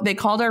out. They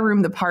called our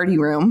room the party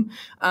room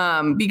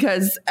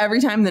because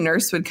every time the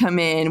nurse would come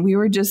in, we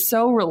were just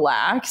so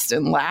relaxed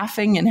and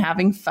laughing and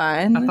having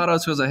fun. I thought it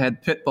was because I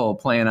had Pitbull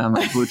playing on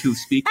my Bluetooth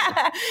speaker.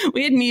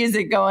 We had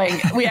music going.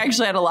 We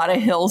actually had a lot of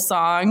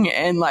Hillsong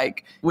and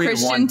like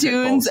Christian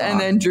tunes. And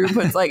then Drew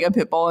puts like a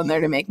Pitbull in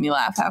there to make me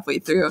laugh halfway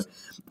through.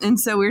 And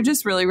so we were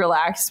just really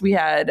relaxed. We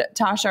had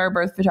Tasha, our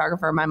birth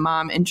photographer, my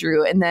mom, and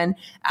Drew. And then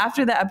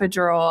after the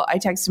epidural, I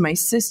texted my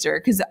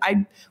sister because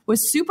I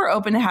was super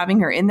open to having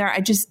her in there. I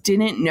just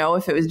didn't know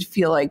if it would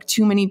feel like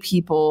too many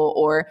people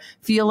or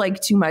feel like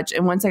too much.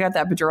 And once I ap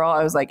epidural,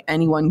 I was like,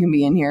 anyone can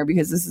be in here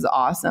because this is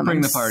awesome. Bring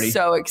the party.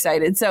 So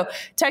excited. So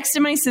texted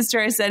my sister.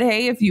 I said,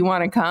 hey, if you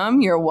want to come,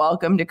 you're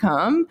welcome to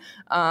come.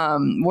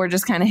 We're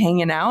just kind of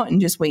hanging out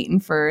and just waiting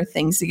for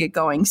things to get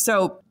going.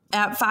 So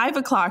at 5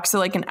 o'clock, so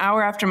like an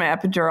hour after my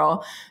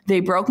epidural,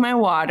 they broke my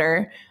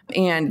water,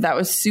 and that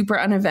was super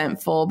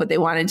uneventful, but they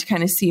wanted to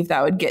kind of see if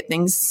that would get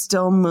things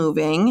still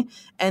moving.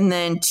 And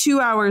then 2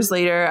 hours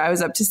later, I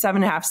was up to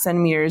 7.5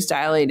 centimeters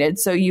dilated.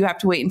 So you have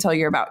to wait until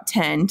you're about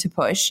 10 to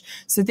push.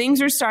 So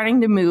things were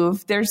starting to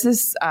move. There's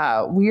this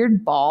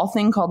weird ball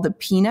thing called the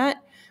peanut,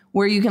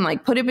 where you can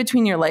like put it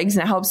between your legs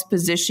and it helps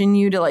position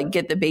you to like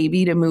get the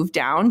baby to move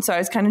down. So I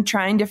was kind of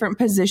trying different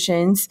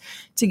positions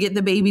to get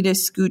the baby to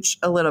scooch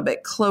a little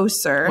bit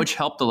closer. Which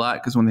helped a lot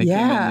because when they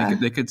came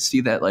in, they could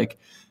see that like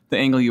the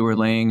angle you were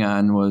laying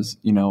on was,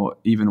 you know,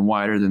 even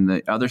wider than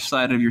the other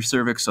side of your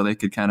cervix. So they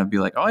could kind of be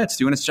like, oh, it's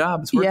doing its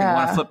job. It's working. I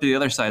want to flip to the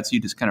other side. So you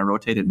just kind of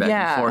rotated back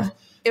and forth.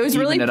 It was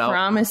really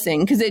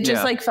promising because it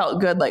just like felt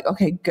good. Like,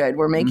 okay, good.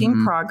 We're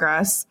making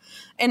progress.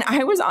 And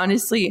I was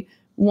honestly...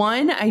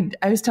 I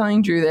was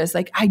telling Drew this,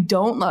 like, I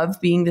don't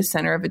love being the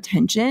center of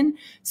attention.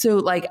 So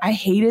like, I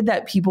hated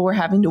that people were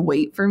having to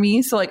wait for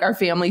me. So like our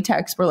family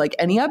texts were like,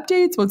 any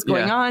updates? What's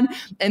going on?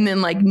 And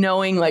then like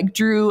knowing like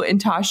Drew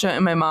and Tasha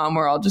and my mom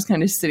were all just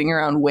kind of sitting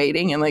around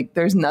waiting and like,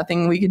 there's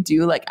nothing we could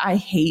do. Like I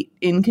hate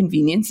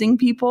inconveniencing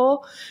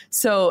people.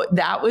 So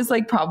that was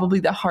like probably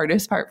the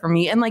hardest part for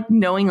me. And like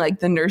knowing like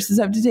the nurses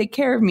have to take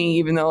care of me,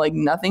 even though like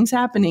nothing's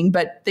happening,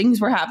 but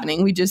things were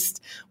happening. We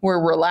just were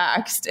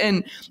relaxed.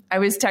 And I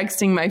was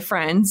texting my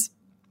friends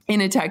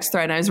in a text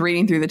thread. I was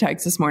reading through the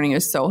text this morning. It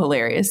was so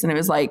hilarious. And it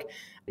was like,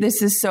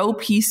 this is so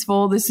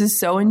peaceful. This is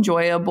so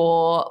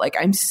enjoyable. Like,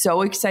 I'm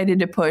so excited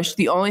to push.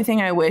 The only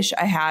thing I wish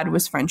I had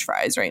was French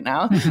fries right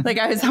now. Like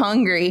I was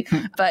hungry,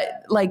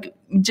 but like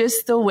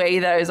just the way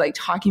that I was like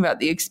talking about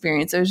the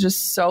experience, it was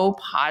just so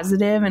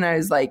positive. And I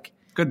was like,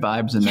 good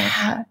vibes in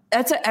there.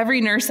 That's what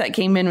every nurse that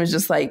came in was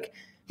just like,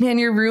 man,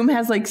 your room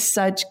has like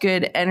such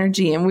good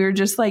energy. And we were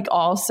just like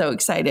all so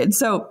excited.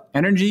 So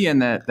energy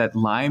and that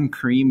lime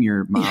cream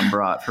your mom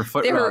brought for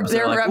foot rubs.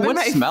 They're like, what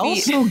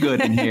smells feet. So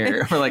good in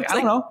here? We're like, I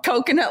don't know.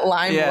 Coconut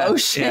lime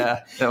lotion.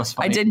 Yeah, that was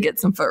funny. I did get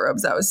some foot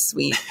rubs. That was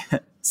sweet.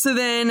 So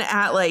then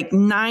at like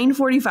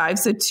 9:45,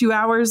 so 2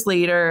 hours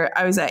later,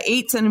 I was at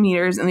 8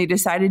 centimeters and they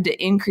decided to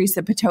increase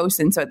the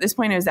Pitocin. So at this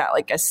point, I was at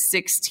like a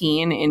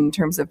 16 in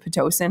terms of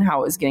Pitocin,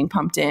 how it was getting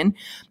pumped in.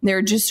 They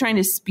were just trying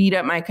to speed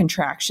up my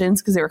contractions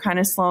because they were kind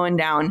of slowing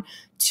down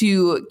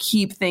to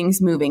keep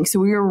things moving. So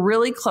we were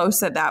really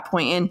close at that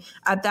point. And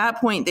at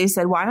that point, they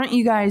said, why don't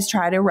you guys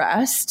try to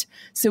rest?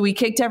 So we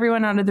kicked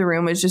everyone out of the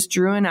room. It was just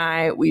Drew and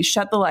I. We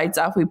shut the lights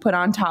off. We put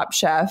on Top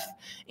Chef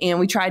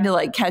and we tried to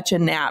like catch a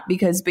nap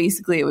because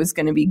basically it was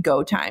going to be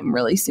go time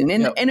really soon.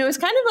 And, and it was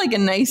kind of like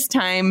a nice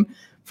time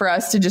for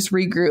us to just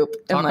regroup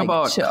and talk like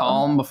about chill.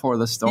 Calm before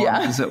the storm.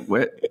 Because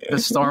the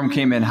storm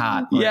came in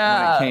hot when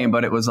it came,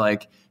 but it was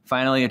like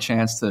finally a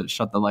chance to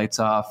shut the lights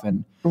off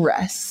and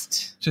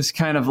rest. Just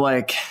kind of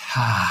like,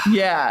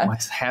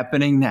 what's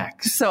happening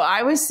next? So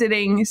I was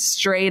sitting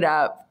straight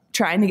up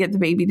trying to get the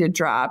baby to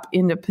drop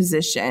into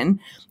position.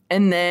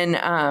 And then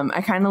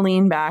I kind of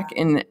leaned back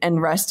and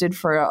rested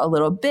for a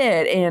little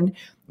bit. And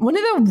one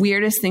of the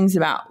weirdest things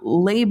about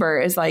labor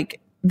is like,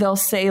 they'll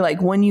say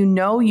like, when you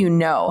know, you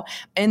know.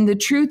 And the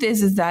truth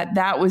is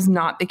that was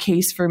not the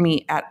case for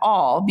me at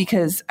all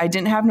because I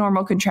didn't have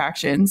normal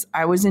contractions.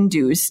 I was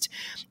induced.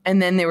 And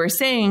then they were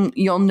saying,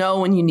 you'll know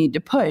when you need to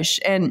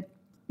push. And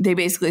they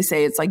basically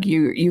say it's like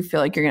you feel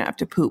like you're going to have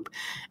to poop.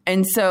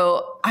 And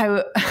so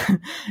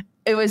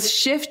it was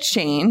shift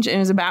change and it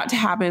was about to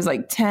happen. It was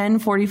like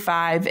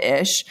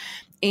 10:45-ish.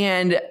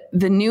 And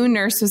the new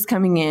nurse was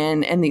coming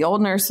in and the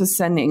old nurse was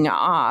sending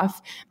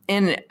off.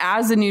 And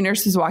as the new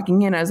nurse was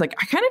walking in, I was like,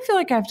 I kind of feel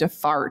like I have to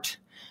fart.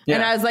 Yeah.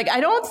 And I was like, I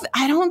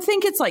don't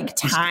think it's like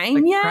time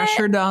like yet.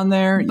 Pressure down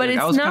there. But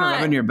I was kind of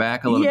rubbing your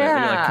back a little bit. You're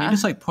like, can you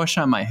just like push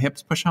on my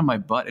hips, push on my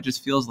butt? It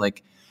just feels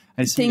like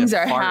things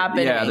are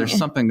happening. Yeah, there's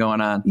something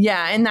going on.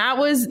 Yeah. And that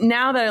was,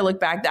 now that I look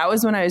back, that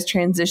was when I was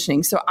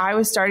transitioning. So I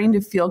was starting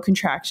to feel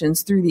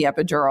contractions through the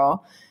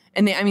epidural.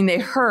 And they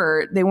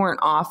hurt. They weren't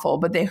awful,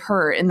 but they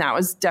hurt. And that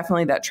was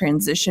definitely that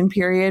transition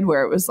period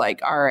where it was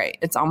like, all right,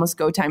 it's almost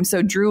go time.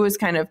 So Drew was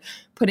kind of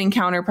putting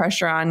counter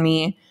pressure on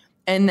me.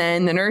 And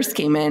then the nurse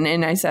came in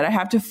and I said, I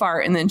have to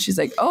fart. And then she's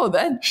like, oh,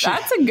 that's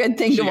a good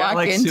thing to walk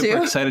into.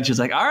 Super excited. She's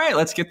like, all right,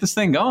 let's get this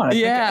thing going. I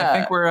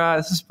think we're,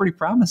 this is pretty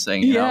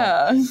promising. You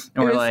know? And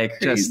we're like,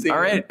 crazy.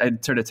 All right. I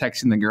started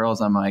texting the girls.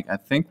 I'm like, I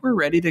think we're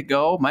ready to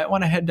go. Might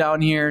want to head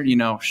down here,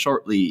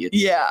 shortly.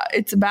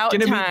 It's about time.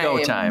 Be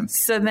go time.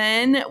 So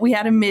then we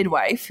had a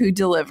midwife who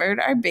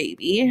delivered our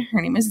baby. Her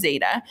name is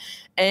Zeta.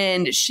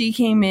 And she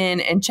came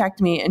in and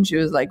checked me and she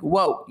was like,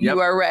 whoa, you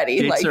are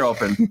ready. Gates are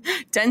open.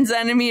 10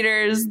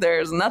 centimeters.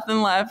 There's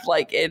nothing left.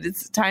 Like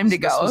it's time to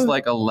go. This was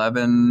like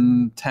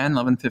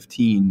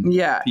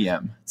 11:15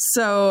 p.m.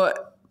 So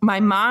my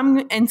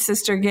mom and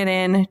sister get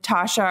in.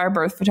 Tasha, our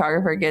birth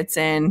photographer, gets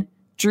in.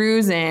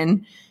 Drew's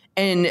in.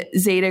 And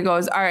Zeta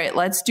goes, all right,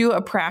 let's do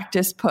a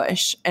practice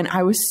push. And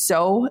I was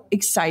so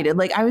excited.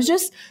 Like I was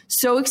just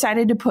so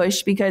excited to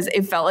push because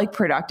it felt like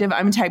productive.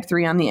 I'm a type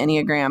 3 on the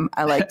Enneagram.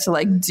 I like to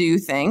like do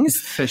things.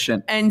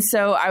 Efficient. And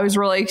so I was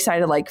really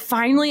excited. Like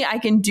finally I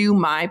can do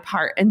my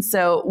part. And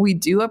so we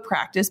do a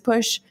practice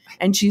push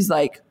and she's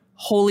like,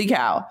 holy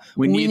cow,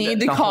 we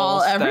need to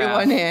call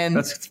everyone in.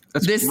 This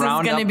is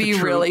going to be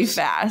really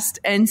fast.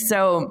 And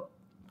so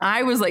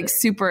I was like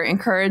super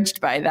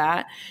encouraged by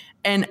that.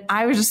 And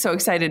I was just so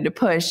excited to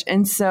push.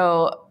 And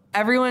so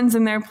everyone's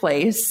in their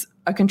place.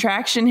 A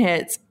contraction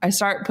hits. I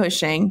start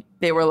pushing.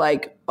 They were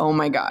like, oh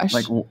my gosh.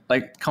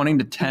 Like counting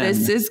to 10.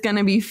 This is going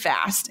to be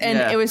fast. And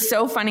it was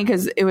so funny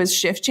because it was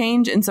shift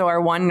change. And so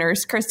our one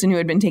nurse, Kristen, who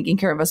had been taking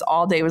care of us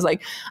all day, was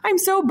like, I'm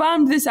so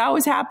bummed this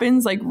always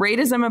happens. Like right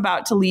as I'm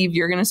about to leave,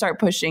 you're going to start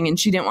pushing. And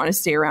she didn't want to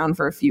stay around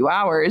for a few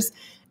hours.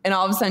 And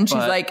all of a sudden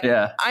she's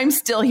I'm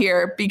still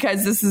here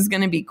because this is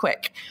going to be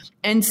quick.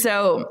 And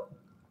so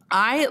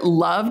I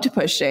loved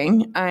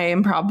pushing. I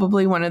am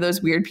probably one of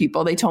those weird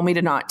people. They told me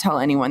to not tell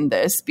anyone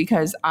this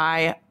because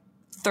I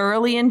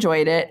thoroughly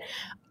enjoyed it.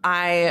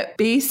 I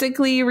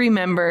basically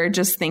remember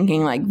just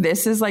thinking like,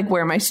 this is like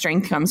where my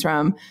strength comes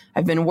from.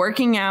 I've been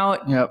working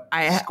out.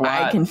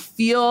 I can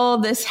feel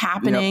this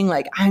happening.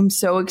 Like I'm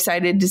so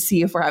excited to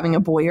see if we're having a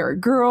boy or a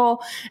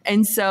girl.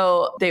 And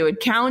so they would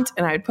count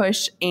and I'd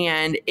push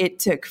and it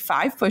took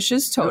 5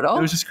 pushes total.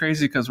 It was just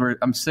crazy because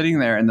I'm sitting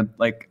there and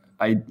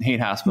I hate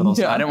hospitals.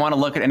 So I didn't want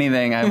to look at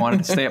anything. I wanted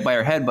to stay up by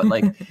her head, but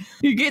like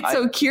you get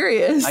so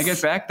curious. I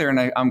get back there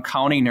and I'm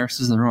counting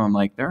nurses in the room. I'm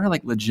like, there are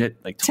like legit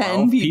like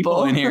 12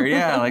 people in here.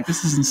 Yeah. Like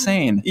this is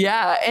insane.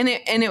 Yeah. And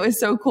it was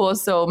so cool.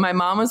 So my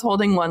mom was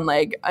holding one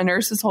leg, a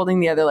nurse was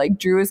holding the other leg.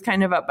 Drew was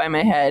kind of up by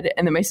my head.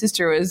 And then my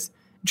sister was,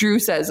 Drew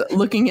says,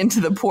 looking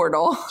into the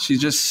portal. She's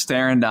just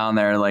staring down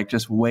there, like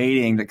just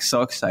waiting, like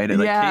so excited.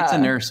 Like Kate's a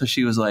nurse. So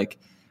she was like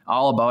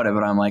all about it.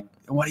 But I'm like,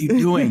 what are you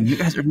doing? You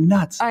guys are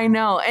nuts. I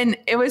know. And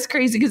it was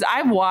crazy because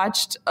I've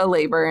watched a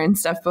labor and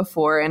stuff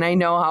before. And I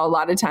know how a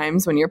lot of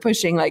times when you're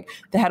pushing, like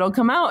the head will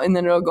come out and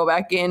then it'll go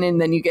back in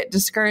and then you get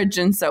discouraged.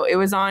 And so it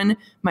was on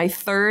my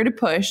third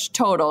push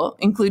total,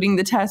 including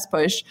the test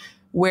push,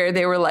 where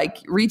they were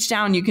like, reach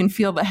down, you can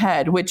feel the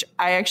head, which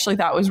I actually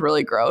thought was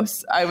really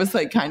gross. I was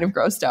like kind of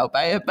grossed out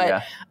by it,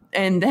 but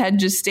and the head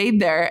just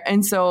stayed there.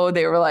 And so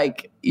they were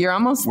like, you're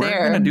almost there.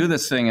 We're going to do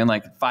this thing in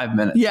like 5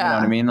 minutes. Yeah. You know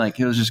what I mean? Like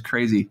it was just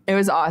crazy. It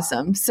was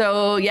awesome.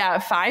 So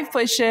 5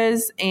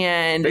 pushes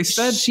and they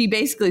said she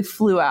basically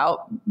flew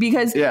out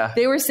because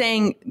they were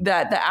saying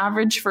that the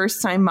average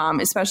first time mom,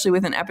 especially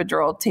with an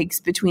epidural,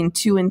 takes between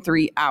 2 and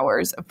 3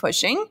 hours of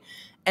pushing.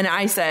 And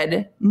I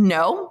said,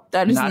 no,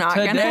 that is not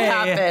going to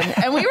happen.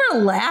 And we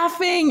were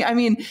laughing. I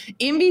mean,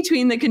 in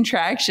between the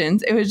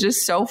contractions, it was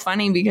just so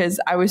funny because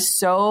I was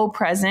so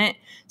present,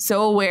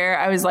 so aware.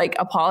 I was like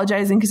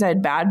apologizing because I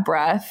had bad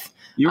breath.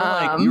 You were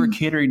like, you were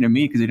catering to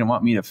me because you didn't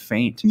want me to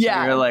faint. So you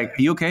were like,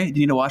 are you okay? Do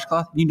you need a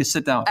washcloth? You need to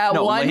sit down.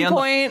 At one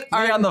point,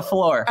 lay on the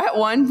floor. At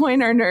one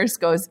point, our nurse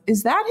goes,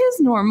 is that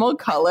his normal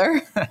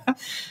color?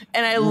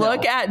 And I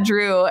look at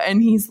Drew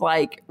and he's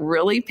like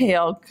really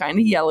pale, kind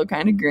of yellow,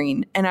 kind of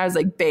green. And I was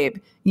like, babe,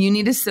 you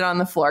need to sit on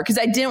the floor. Because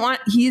I didn't want,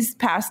 he's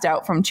passed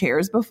out from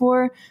chairs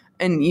before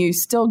and you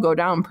still go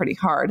down pretty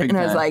hard.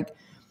 I was like,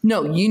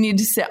 no, you need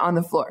to sit on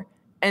the floor.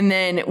 And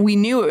then we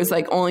knew it was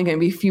like only going to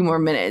be a few more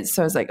minutes.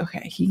 So I was like,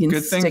 okay, he can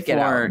stick it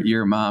out. Good thing for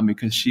your mom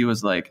because she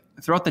was like,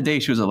 throughout the day,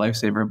 she was a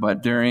lifesaver.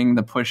 But during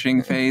the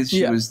pushing phase,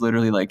 she was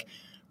literally like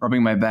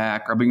rubbing my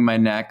back, rubbing my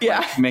neck,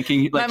 like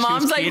making like my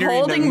mom's like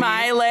holding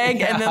my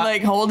leg and then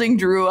like holding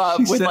Drew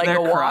up with like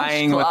a washcloth.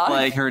 Crying with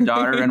like her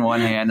daughter in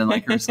one hand and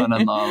like her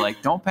son-in-law,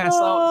 like, don't pass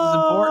out. This is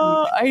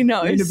important. I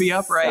know. You need to be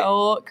upright.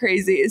 So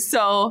crazy.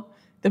 So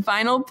the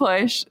final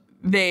push,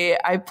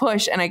 I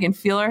push and I can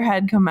feel her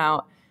head come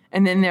out.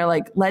 And then they're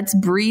like, let's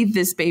breathe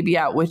this baby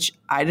out, which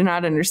I did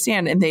not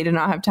understand. And they did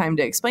not have time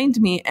to explain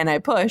to me. And I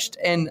pushed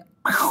and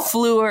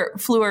flew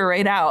her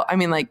right out. I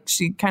mean, like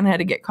she kind of had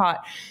to get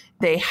caught.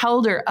 They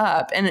held her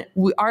up. And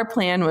our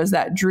plan was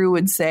that Drew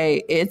would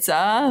say, it's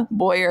a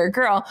boy or a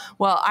girl.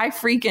 Well, I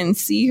freaking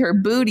see her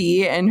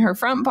booty and her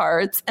front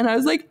parts. And I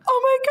was like,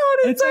 oh my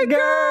God, it's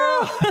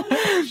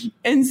a girl.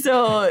 And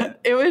so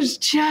it was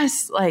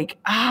just like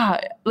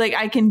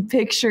I can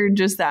picture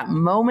just that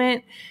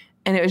moment.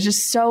 And it was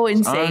just so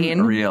insane.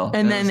 Unreal.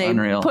 And then they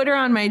put her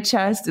on my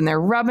chest and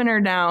they're rubbing her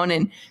down.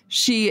 And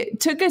she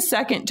took a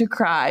second to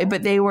cry,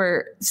 but they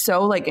were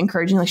so like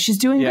encouraging. Like, she's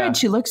doing good.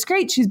 She looks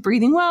great. She's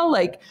breathing well.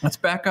 Like, let's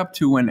back up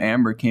to when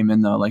Amber came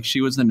in though. Like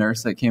she was the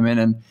nurse that came in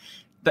and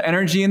the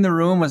energy in the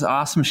room was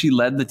awesome. She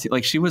led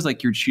like she was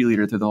like your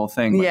cheerleader through the whole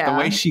thing. Like, the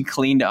way she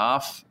cleaned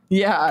off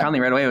Conley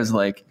right away was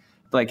like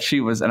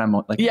she was, and I'm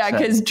like,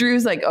 because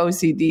Drew's like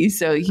OCD,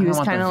 so he was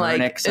kind of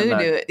like,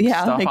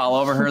 stuff all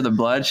over her, the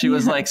blood. She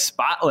was like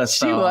spotless.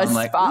 She was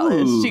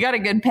spotless. Ooh. She got a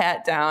good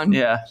pat down.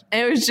 Yeah,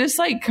 and it was just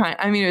like,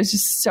 it was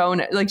just so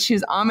like she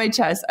was on my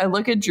chest. I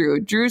look at Drew.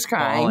 Drew's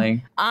crying.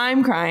 Bawling.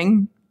 I'm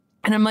crying.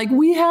 And I'm like,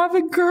 we have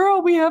a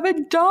girl, we have a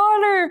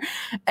daughter.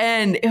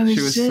 And it was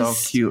she was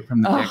just so cute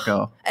from the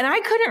get-go. And I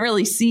couldn't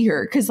really see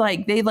her because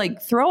like they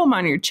like throw them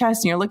on your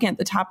chest and you're looking at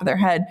the top of their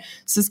head.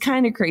 So it's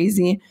kind of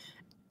crazy.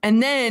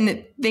 And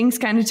then things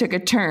kind of took a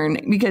turn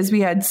because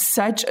we had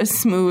such a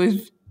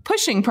smooth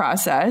pushing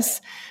process.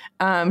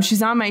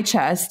 She's on my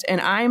chest and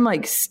I'm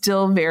like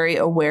still very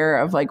aware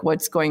of like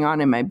what's going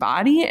on in my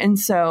body. And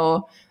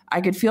so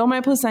I could feel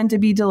my placenta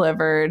be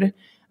delivered.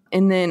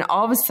 And then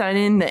all of a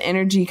sudden the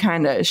energy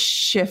kind of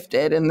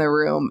shifted in the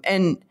room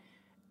and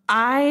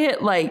I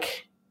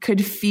like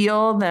could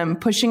feel them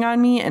pushing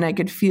on me and I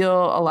could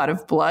feel a lot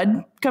of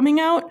blood coming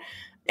out.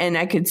 And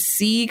I could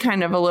see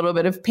kind of a little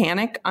bit of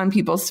panic on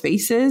people's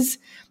faces.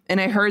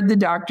 And I heard the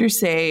doctor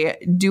say,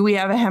 do we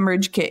have a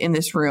hemorrhage kit in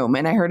this room?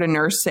 And I heard a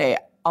nurse say,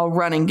 I'll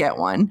run and get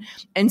one.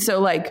 And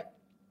so like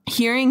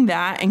hearing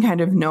that and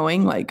kind of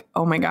knowing like,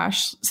 oh my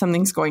gosh,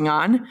 something's going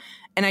on.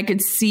 And I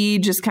could see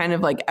just kind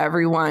of like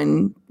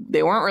everyone,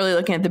 they weren't really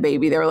looking at the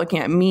baby. They were looking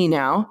at me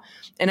now.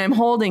 And I'm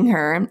holding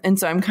her. And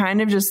so I'm kind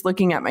of just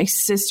looking at my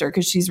sister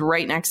because she's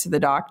right next to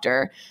the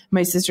doctor.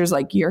 My sister's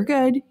like, you're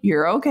good.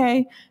 You're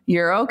okay.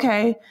 You're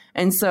okay.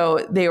 And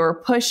so they were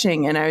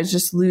pushing and I was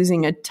just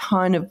losing a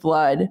ton of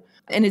blood.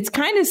 And it's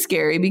kind of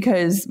scary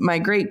because my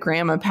great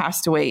grandma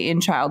passed away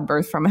in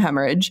childbirth from a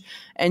hemorrhage.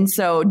 And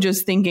so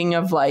just thinking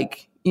of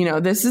like, you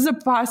know, this is a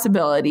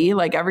possibility.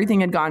 Like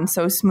everything had gone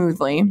so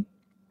smoothly.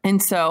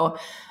 And so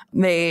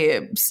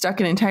they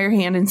stuck an entire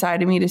hand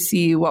inside of me to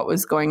see what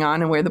was going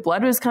on and where the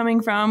blood was coming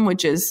from,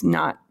 which is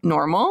not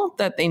normal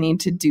that they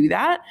need to do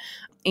that.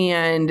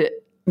 And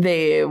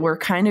they were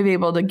kind of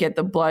able to get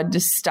the blood to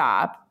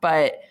stop.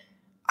 But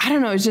I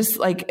don't know, it was just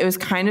like, it was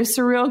kind of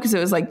surreal because it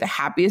was like the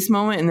happiest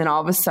moment. And then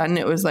all of a sudden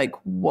it was like,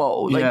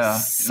 whoa, like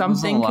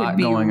something could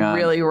be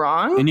really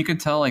wrong. And you could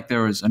tell like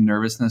there was a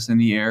nervousness in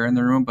the air in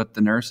the room, but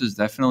the nurses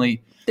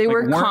definitely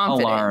weren't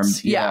confident.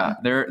 Alarmed. Yeah.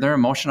 Their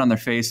emotion on their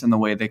face and the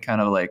way they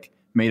kind of like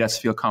made us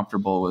feel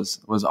comfortable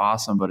was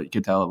awesome, but you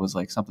could tell it was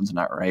like something's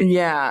not right.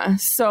 Yeah.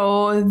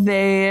 So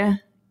they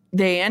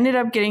ended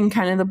up getting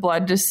kind of the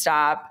blood to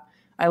stop.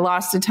 I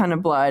lost a ton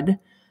of blood.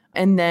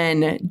 And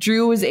then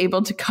Drew was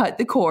able to cut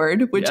the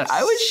cord, which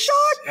I was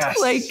shocked. Yes.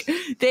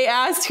 Like, they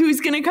asked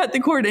who's going to cut the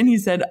cord, and he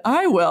said,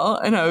 I will.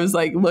 And I was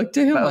like, looked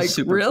at him like,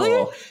 really?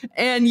 Cool.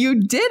 And you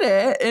did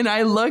it. And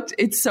I looked,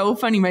 it's so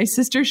funny. My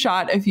sister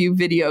shot a few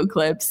video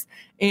clips,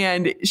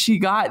 and she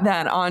got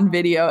that on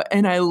video,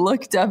 and I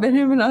looked up at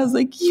him and I was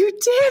like, you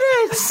did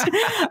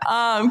it.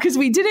 Cause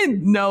we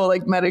didn't know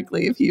like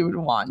medically if he would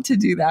want to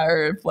do that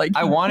or if like,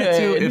 I wanted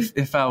to,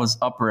 if I was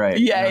upright.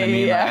 Yeah. You know what I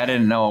mean? Yeah. Like, I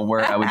didn't know where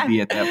I would be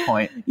at that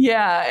point.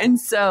 Yeah. And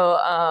so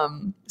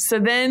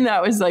then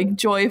that was like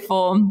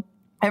joyful.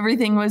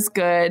 Everything was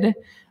good.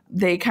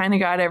 They kind of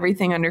got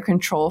everything under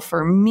control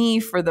for me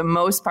for the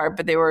most part,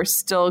 but they were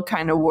still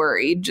kind of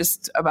worried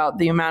just about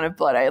the amount of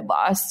blood I had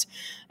lost.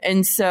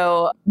 And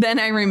so then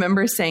I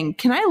remember saying,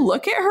 can I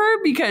look at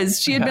her? Because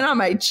she had been on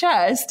my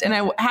chest and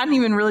I hadn't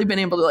even really been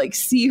able to like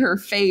see her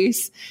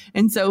face.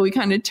 And so we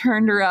kind of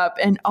turned her up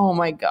and oh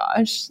my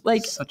gosh,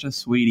 like such a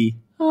sweetie.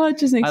 Oh, it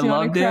just makes me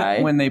want to cry. I loved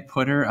it when they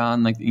put her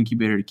on like the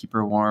incubator to keep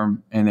her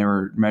warm and they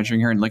were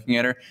measuring her and looking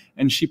at her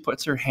and she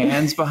puts her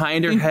hands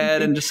behind her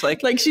head and just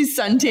like she's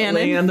suntanning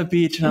laying on the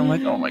beach. And I'm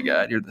like, oh my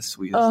God, you're the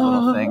sweetest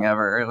little thing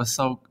ever. It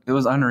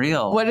was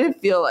unreal. What did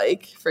it feel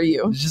like for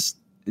you?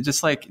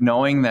 Just like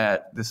knowing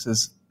that this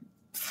is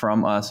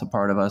from us, a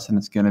part of us, and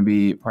it's going to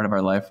be part of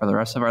our life for the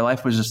rest of our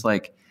life was just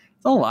like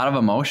a lot of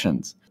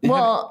emotions.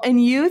 Well,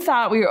 and you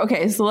thought we were,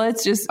 okay, so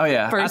let's just first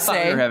I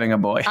thought we were having a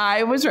boy.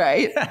 I was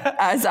right,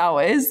 as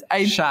always.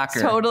 I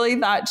Shocker. Totally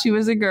thought she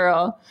was a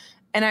girl.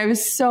 And I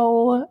was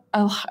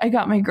I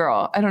got my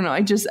girl. I don't know.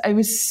 I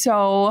was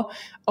so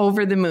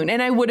over the moon.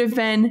 And I would have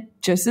been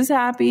just as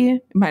happy.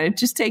 It might have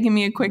just taken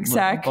me a quick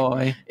sec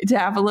to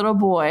have a little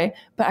boy.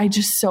 But I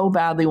just so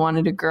badly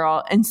wanted a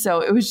girl. And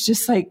so it was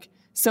just like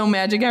so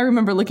magic. I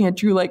remember looking at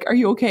Drew like, are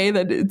you okay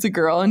that it's a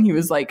girl? And he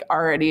was like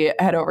already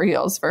head over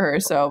heels for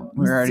her. So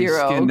we were already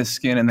skin to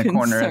skin in the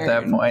corner at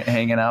that point,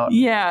 hanging out.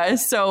 Yeah.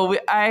 So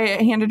I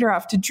handed her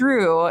off to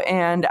Drew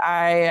and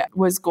I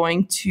was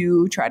going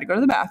to try to go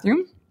to the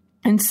bathroom.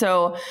 And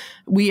so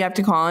we have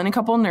to call in a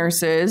couple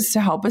nurses to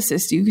help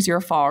assist you because you're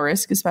a fall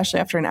risk, especially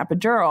after an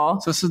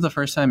epidural. So this is the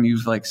first time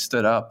you've like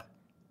stood up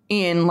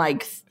in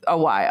like a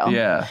while.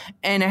 Yeah.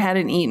 And I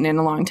hadn't eaten in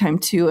a long time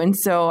too. And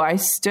so I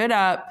stood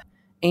up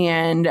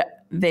and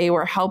they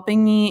were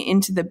helping me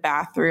into the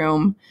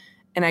bathroom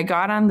and I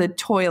got on the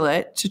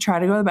toilet to try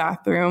to go to the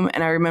bathroom.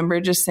 And I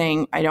remember just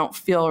saying, I don't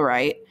feel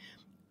right.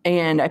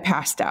 And I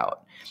passed out.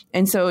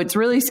 And so it's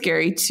really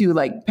scary to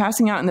like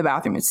passing out in the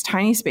bathroom. It's a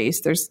tiny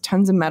space. There's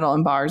tons of metal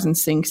and bars and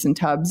sinks and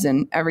tubs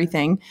and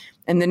everything.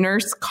 And the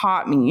nurse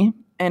caught me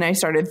and I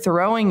started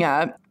throwing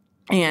up.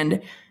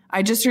 And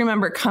I just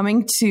remember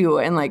coming to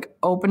and like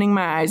opening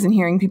my eyes and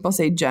hearing people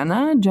say,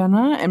 Jenna,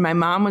 Jenna. And my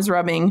mom was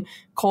rubbing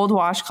cold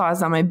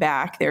washcloths on my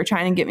back. They were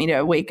trying to get me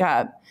to wake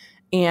up.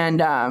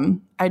 And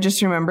I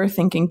just remember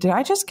thinking, did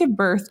I just give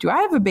birth? Do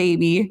I have a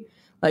baby?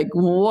 Like,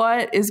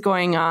 what is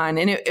going on?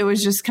 And it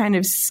was just kind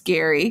of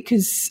scary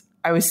because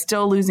I was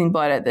still losing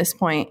blood at this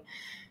point.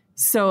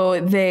 So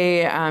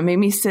they made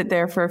me sit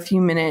there for a few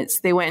minutes.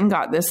 They went and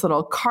got this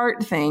little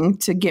cart thing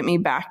to get me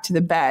back to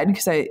the bed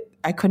because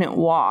I couldn't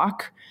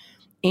walk.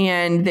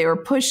 And they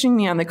were pushing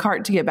me on the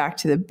cart to get back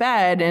to the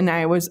bed. And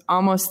I was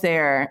almost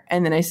there.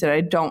 And then I said,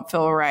 I don't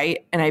feel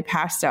right. And I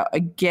passed out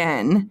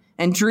again.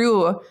 And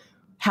Drew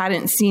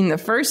hadn't seen the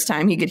first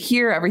time. He could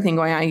hear everything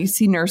going on. You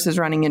see nurses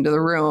running into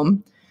the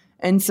room.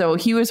 And so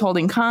he was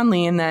holding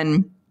Conley and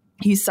then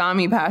he saw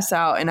me pass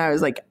out and I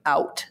was like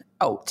out.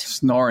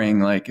 Snoring,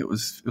 like it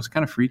was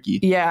kind of freaky.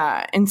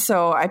 Yeah. And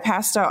so I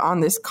passed out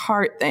on this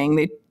cart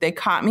thing. They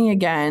caught me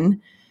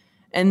again.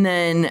 And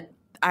then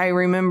I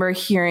remember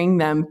hearing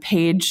them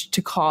page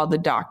to call the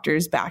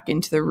doctors back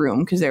into the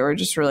room because they were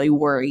just really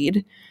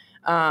worried.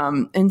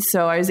 And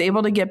so I was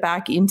able to get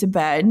back into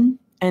bed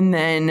and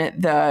then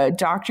the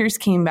doctors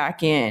came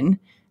back in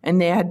and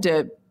they had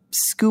to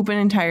scoop an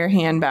entire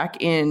hand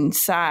back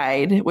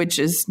inside, which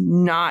is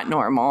not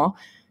normal,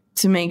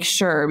 to make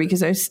sure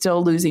because I was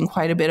still losing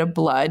quite a bit of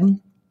blood.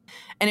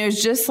 And it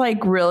was just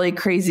like really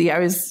crazy. I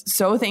was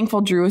so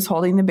thankful Drew was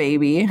holding the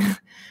baby.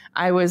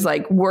 I was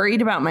like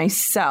worried about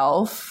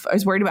myself. I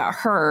was worried about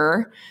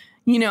her,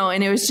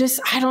 and it was just,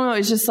 I don't know,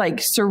 it's just like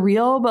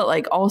surreal, but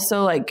like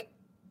also like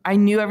I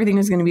knew everything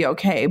was going to be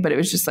okay, but it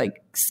was just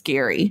like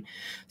scary.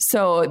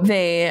 So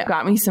they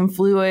got me some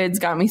fluids,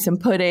 got me some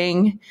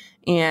pudding,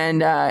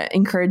 and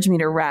encouraged me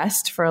to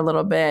rest for a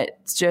little bit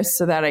just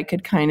so that I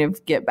could kind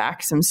of get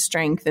back some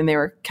strength. And they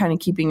were kind of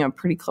keeping a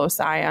pretty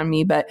close eye on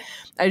me. But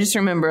I just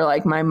remember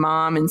like my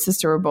mom and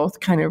sister were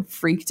both kind of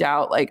freaked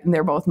out. Like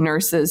they're both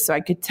nurses. So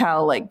I could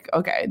tell like,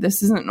 okay,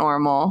 this isn't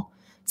normal.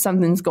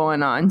 Something's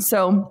going on.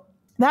 So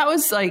that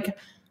was like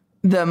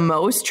the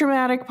most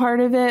traumatic part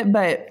of it.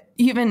 But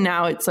even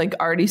now it's like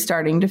already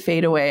starting to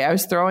fade away. I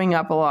was throwing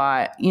up a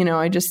lot.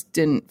 I just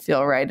didn't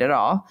feel right at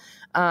all.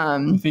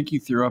 I think you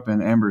threw up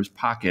in Amber's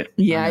pocket.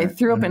 Yeah, I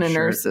threw up in a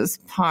nurse's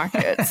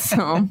pocket.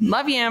 So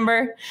love you,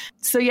 Amber.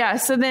 So yeah,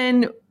 so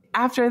then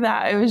after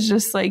that, it was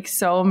just like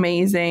so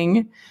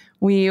amazing.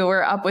 We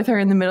were up with her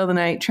in the middle of the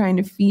night trying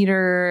to feed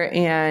her,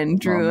 and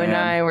Drew and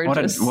I were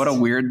what a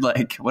weird,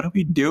 like, what do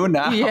we do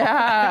now?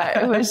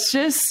 Yeah, it was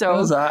just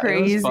so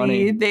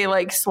crazy. They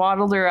like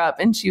swaddled her up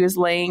and she was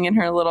laying in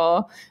her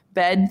little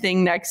bed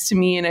thing next to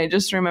me. And I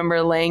just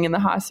remember laying in the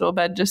hospital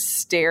bed, just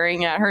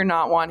staring at her,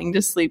 not wanting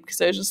to sleep because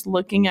I was just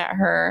looking at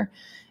her.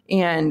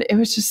 And it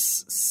was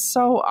just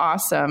so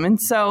awesome. And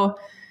so,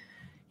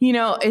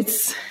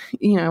 it's,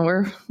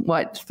 we're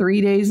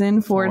 3 days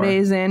in, 4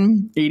 days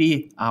in.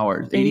 80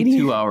 hours,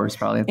 82 hours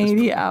probably. At this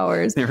 80 point.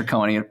 hours. They were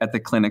counting it at the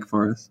clinic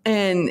for us.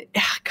 And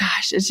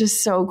gosh, it's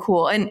just so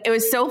cool. And it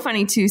was so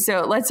funny too.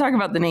 So let's talk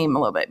about the name a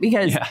little bit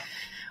because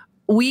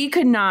we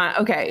could not.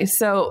 Okay.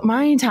 So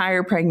my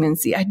entire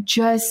pregnancy, I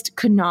just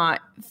could not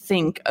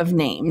think of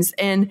names.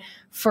 And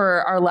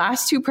for our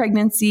last 2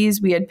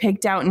 pregnancies, we had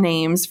picked out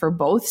names for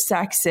both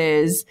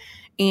sexes.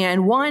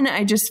 And one,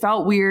 I just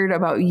felt weird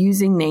about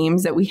using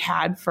names that we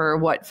had for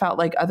what felt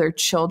like other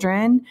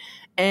children.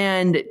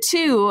 And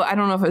 2, I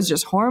don't know if it was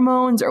just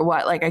hormones or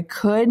what, like I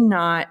could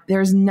not,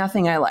 there's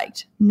nothing I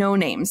liked, no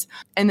names.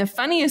 And the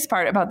funniest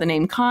part about the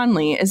name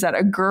Conley is that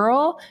a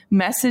girl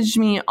messaged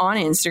me on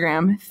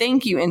Instagram,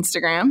 thank you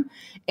Instagram,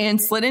 and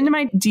slid into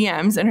my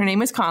DMs, and her name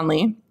was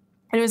Conley.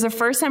 And it was the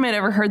first time I'd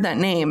ever heard that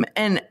name.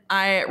 And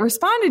I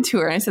responded to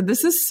her and I said,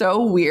 this is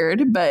so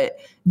weird, but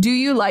do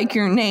you like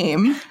your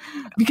name?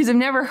 Because I've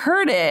never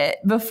heard it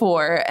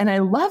before and I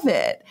love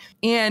it.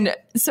 And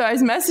so I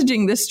was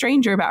messaging this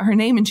stranger about her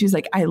name and she's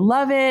like, I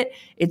love it.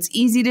 It's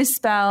easy to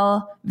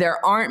spell.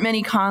 There aren't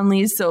many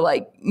Conleys. So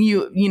like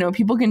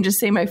people can just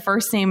say my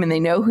first name and they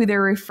know who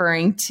they're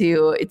referring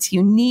to. It's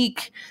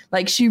unique.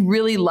 Like she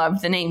really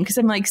loved the name because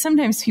I'm like,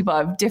 sometimes people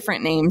have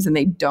different names and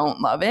they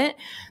don't love it.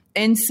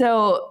 And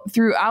so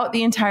throughout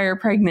the entire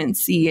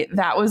pregnancy,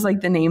 that was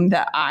like the name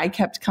that I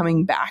kept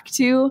coming back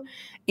to.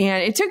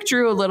 And it took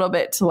Drew a little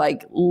bit to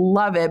like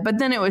love it. But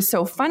then it was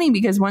so funny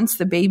because once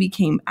the baby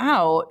came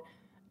out,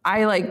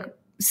 I like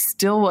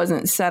still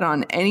wasn't set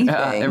on anything.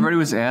 Everybody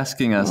was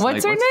asking us,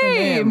 what's her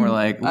name? We're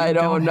like, I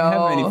don't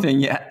know. Have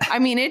anything yet. I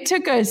mean, it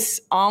took us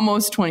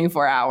almost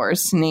 24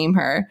 hours to name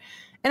her.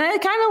 And I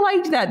kind of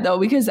liked that though,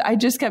 because I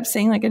just kept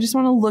saying like, I just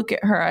want to look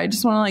at her. I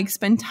just want to like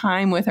spend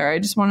time with her. I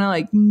just want to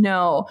like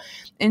know.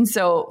 And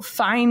so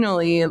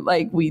finally,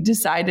 like we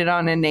decided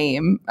on a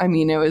name. I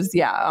mean, it was,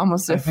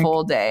 almost a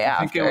full day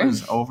after. I think it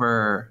was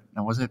over.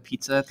 Now, was it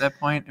pizza at that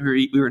point?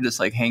 We were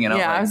just like hanging out.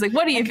 Yeah, like, I was like,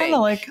 what do you think?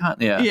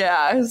 Yeah,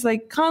 I was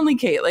like, Conley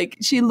Kate. Like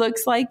she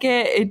looks like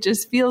it. It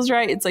just feels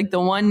right. It's like the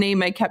one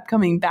name I kept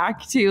coming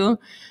back to.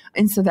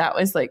 And so that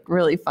was like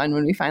really fun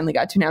when we finally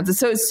got to announce it.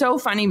 So it's so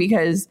funny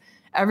because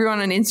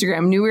everyone on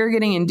Instagram knew we were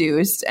getting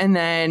induced. And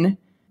then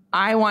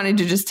I wanted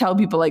to just tell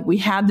people like we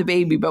had the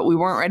baby, but we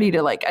weren't ready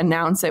to like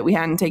announce it. We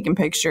hadn't taken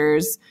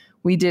pictures.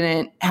 We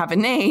didn't have a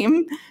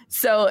name.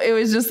 So it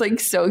was just like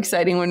so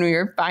exciting when we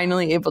were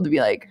finally able to be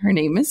like, her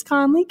name is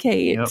Conley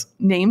Kate,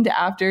 named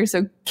after.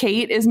 So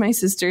Kate is my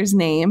sister's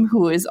name,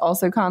 who is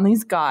also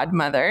Conley's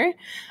godmother.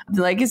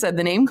 Like I said,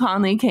 the name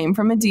Conley came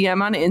from a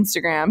DM on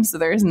Instagram. So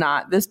there's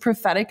not this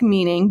prophetic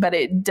meaning, but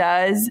it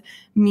does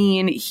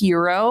mean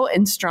hero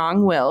and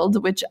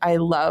strong-willed, which I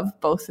love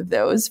both of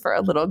those for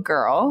a little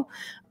girl.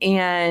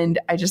 And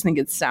I just think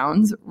it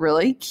sounds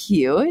really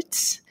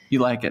cute. You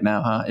like it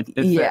now, huh? It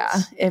fits. Yeah,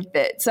 it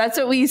fits. That's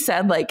what we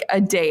said like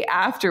a day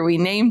after we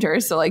named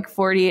her. So like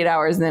 48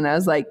 hours in, I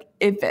was like,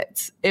 it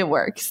fits. It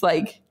works.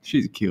 Like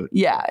she's cute.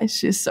 Yeah,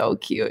 she's so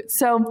cute.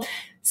 So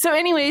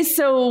anyways,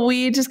 so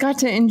we just got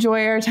to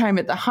enjoy our time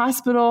at the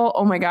hospital.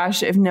 Oh my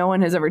gosh, if no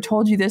one has ever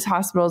told you this,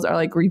 hospitals are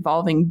like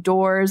revolving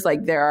doors.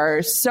 Like there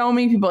are so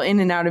many people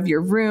in and out of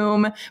your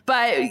room,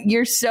 but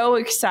you're so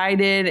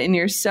excited and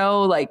you're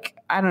so like,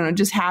 I don't know,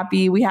 just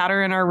happy. We had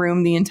her in our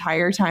room the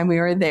entire time we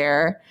were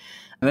there.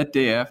 That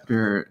day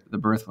after the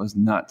birth was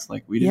nuts.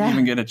 Like we didn't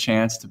even get a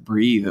chance to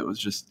breathe. It was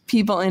just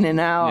people in and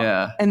out.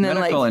 Yeah. And then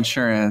medical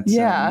insurance.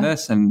 Yeah. And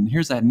this, and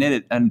here's that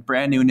knitted and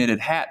brand new knitted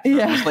hat from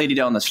this lady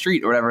down the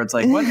street or whatever. It's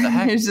like, what the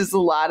heck? There's just a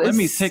lot of Let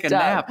me take a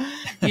nap.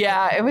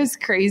 Yeah, it was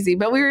crazy.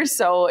 But we were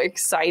so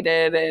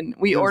excited and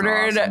we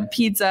ordered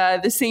pizza,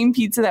 the same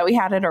pizza that we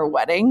had at our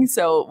wedding.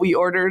 So we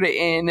ordered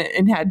in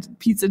and had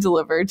pizza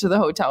delivered to the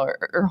hotel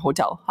or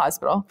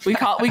hospital. We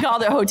called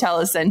it Hotel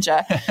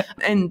Essentia.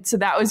 And so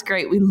that was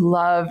great. We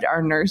loved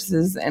our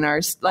nurses and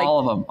our like all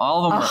of them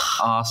are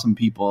awesome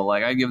people.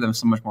 Like I give them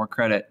so much more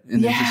credit.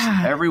 And just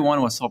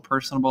everyone was so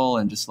personable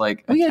and just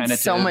like we had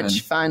so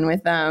much fun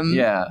with them.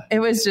 Yeah, it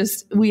was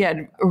just we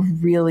had a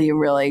really,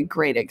 really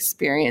great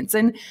experience.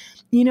 And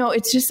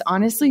it's just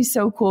honestly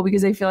so cool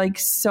because I feel like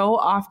so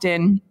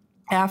often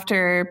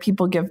after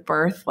people give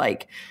birth,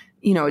 like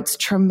it's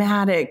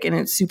traumatic and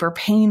it's super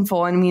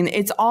painful. I mean,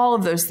 it's all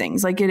of those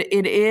things. Like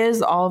it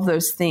is all of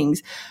those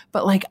things.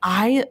 But like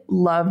I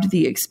loved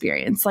the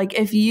experience. Like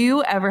if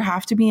you ever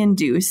have to be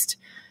induced,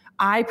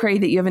 I pray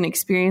that you have an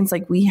experience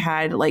like we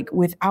had, like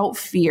without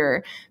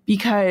fear,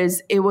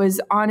 because it was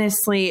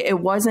honestly, it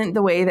wasn't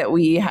the way that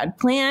we had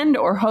planned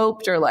or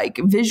hoped or like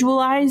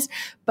visualized,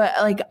 but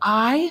like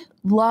I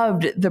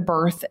loved the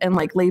birth and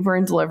like labor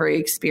and delivery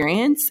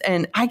experience.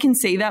 And I can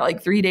say that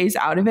like 3 days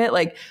out of it,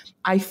 like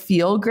I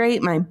feel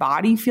great. My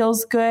body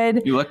feels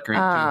good. You look great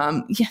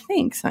too. Yeah,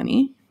 thanks,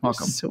 honey.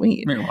 Welcome.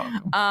 Sweet. You're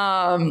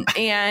welcome.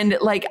 And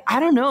like, I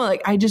don't know,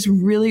 like I just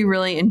really,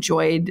 really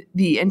enjoyed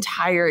the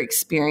entire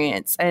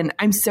experience. And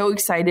I'm so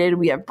excited.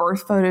 We have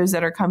birth photos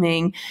that are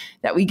coming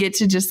that we get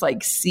to just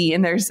like see.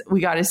 And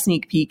we got a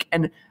sneak peek.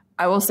 And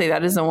I will say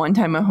that is the one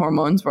time my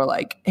hormones were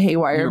like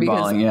haywire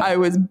because bawling, yeah. I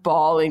was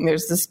bawling.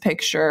 There's this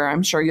picture,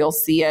 I'm sure you'll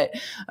see it,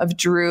 of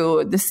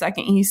Drew the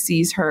second he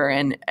sees her.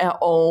 And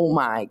oh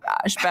my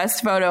gosh,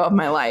 best photo of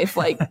my life.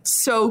 Like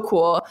so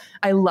cool.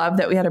 I love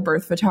that we had a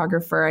birth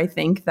photographer. I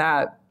think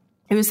that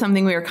it was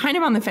something we were kind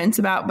of on the fence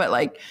about, but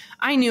like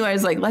I knew, I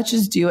was like, let's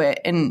just do it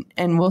and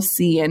we'll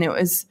see. And it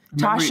was,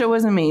 Tasha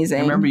was amazing.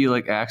 I remember you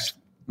like asked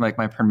like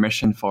my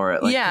permission for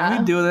it. Like, can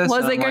we do this? Well,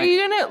 I was like, are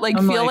you going to like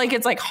feel like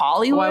it's like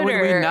Hollywood? Why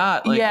would we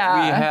not? Like,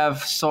 yeah. We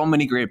have so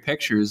many great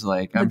pictures.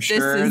 Like, I'm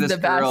sure this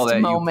girl that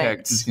you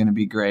picked is going to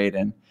be great.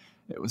 And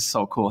it was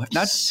so cool.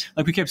 Not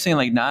like we kept saying,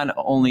 like, not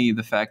only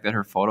the fact that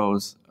her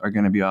photos are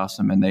going to be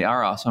awesome and they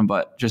are awesome,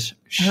 but just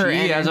she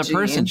as a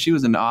person, she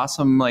was an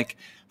awesome, like,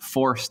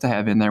 force to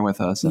have in there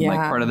with us and like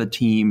part of the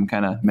team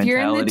kind of mentality. If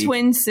you're in the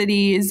Twin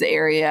Cities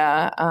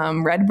area,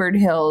 Redbird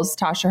Hills,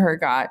 Tasha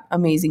Hergott,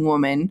 amazing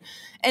woman.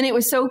 And it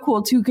was so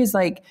cool too, because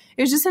like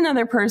it was just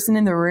another person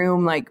in the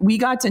room. Like we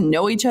got to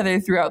know each other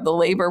throughout the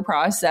labor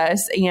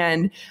process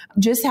and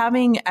just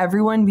having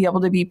everyone be able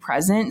to be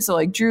present. So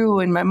like Drew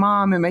and my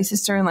mom and my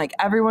sister and like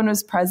everyone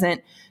was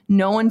present.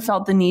 No one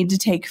felt the need to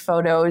take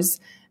photos.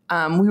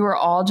 We were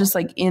all just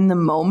like in the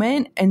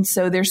moment. And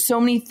so there's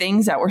so many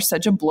things that were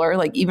such a blur.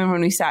 Like even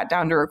when we sat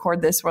down to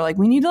record this, we're like,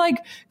 we need to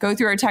like go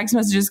through our text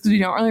messages because we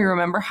don't really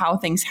remember how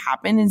things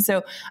happen. And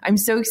so I'm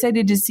so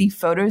excited to see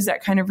photos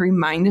that kind of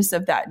remind us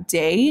of that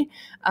day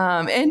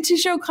and to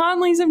show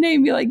Conley someday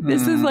and be like,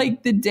 this is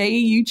like the day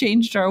you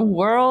changed our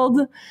world.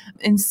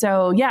 And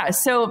so, yeah,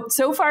 so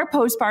far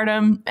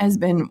postpartum has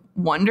been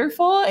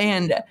wonderful.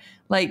 And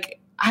like,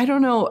 I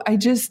don't know,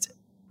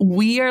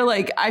 we are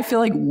like, I feel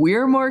like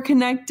we're more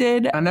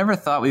connected. I never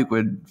thought we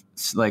would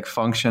like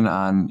function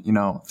on,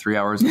 3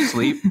 hours of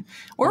sleep.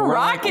 we're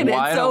rocking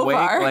like, it so awake,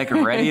 far. like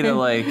ready to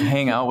like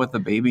hang out with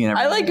the baby and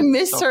everything. I like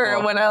miss her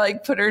when I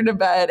like put her to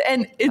bed.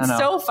 And it's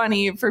so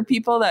funny for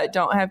people that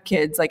don't have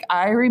kids. Like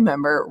I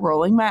remember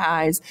rolling my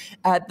eyes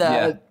at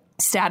the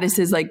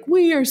statuses like,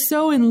 we are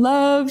so in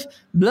love,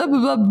 blah,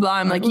 blah, blah, blah.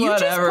 I'm like, you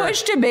just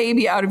pushed a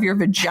baby out of your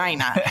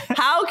vagina.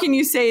 How can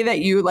you say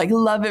that you like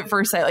love at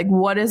first sight? Like,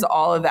 what is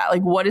all of that?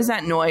 Like, what is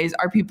that noise?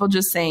 Are people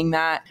just saying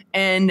that?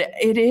 And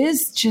it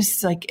is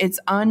just like, it's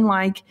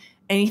unlike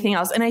anything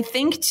else. And I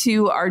think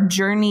too, our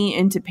journey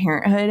into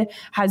parenthood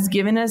has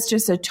given us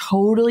just a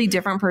totally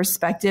different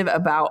perspective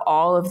about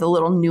all of the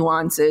little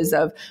nuances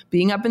of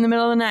being up in the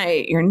middle of the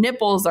night. Your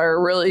nipples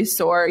are really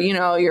sore,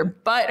 your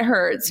butt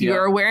hurts,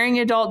 you're wearing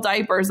adult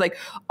diapers, like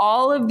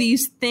all of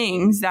these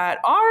things that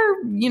are,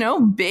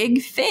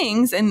 big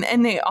things.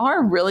 And they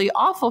are really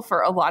awful for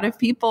a lot of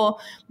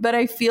people. But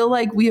I feel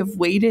like we have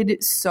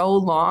waited so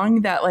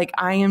long that like,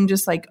 I am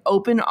just like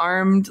open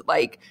armed,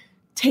 like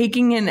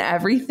taking in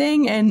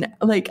everything. And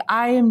like,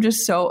 I am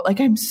just so like,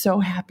 I'm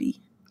so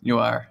happy. You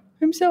are.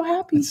 I'm so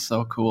happy. It's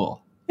so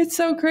cool. It's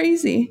so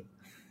crazy.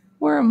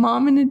 We're a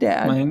mom and a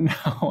dad. I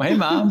know. Hey,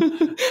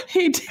 Mom.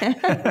 Hey,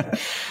 Dad.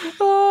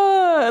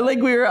 Like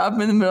we were up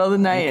in the middle of the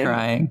night. I'm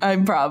crying. I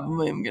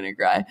probably am going to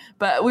cry.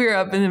 But we were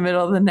up in the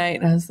middle of the night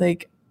and I was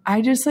like,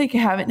 I just like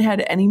haven't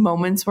had any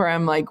moments where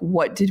I'm like,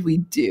 what did we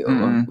do?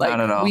 Like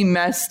not at all. We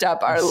messed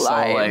up our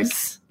lives.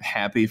 So like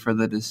happy for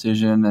the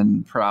decision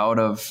and proud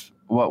of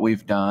what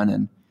we've done.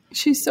 And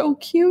she's so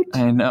cute.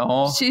 I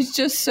know. She's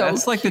just so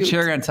That's like cute. the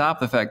cherry on top,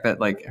 the fact that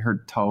like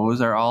her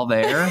toes are all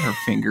there, her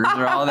fingers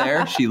are all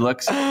there. She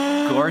looks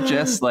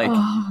gorgeous. Like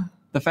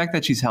the fact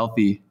that she's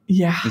healthy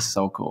is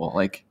so cool.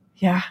 Like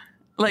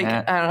like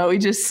I don't know, we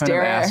just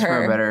stare at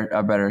her for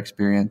a better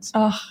experience.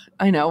 Oh,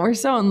 I know, we're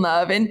so in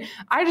love. And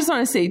I just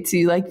want to say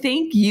too, like,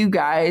 thank you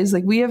guys.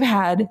 Like we have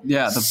had the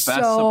best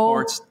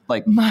support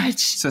like much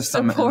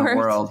system support in the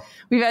world.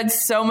 We've had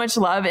so much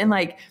love. And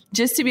like,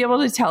 just to be able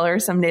to tell her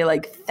someday,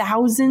 like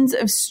thousands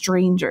of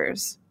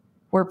strangers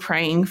were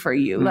praying for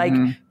you, like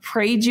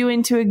prayed you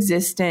into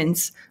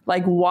existence,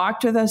 like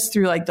walked with us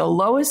through like the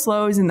lowest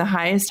lows and the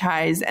highest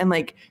highs. And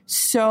like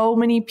so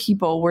many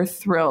people were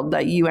thrilled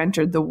that you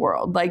entered the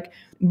world. Like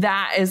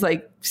that is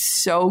like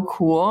so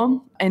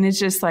cool. And it's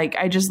just like,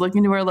 I just look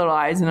into her little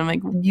eyes and I'm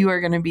like, you are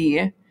going to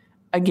be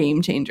a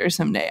game changer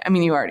someday. I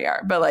mean, you already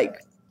are, but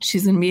like,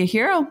 she's going to be a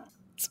hero.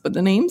 That's what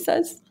the name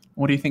says.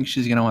 What do you think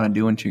she's going to want to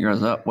do when she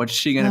grows up? What's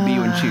she going to be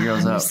when she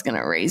grows up? I'm just going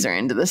to raise her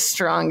into the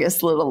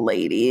strongest little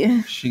lady.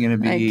 Is she going to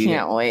be? I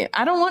can't wait.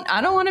 I don't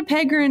want to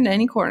peg her into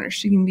any corner.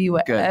 She can be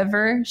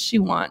whatever she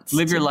wants.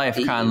 Live your life,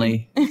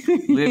 Conley.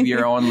 Live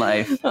your own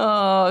life.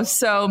 Oh,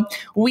 so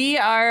we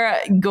are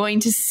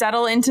going to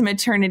settle into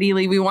maternity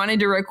leave. We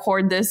wanted to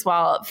record this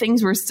while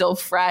things were still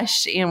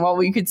fresh and while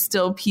we could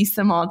still piece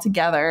them all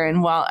together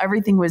and while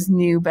everything was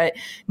new. But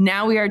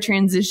now we are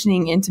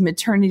transitioning into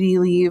maternity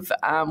leave.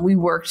 We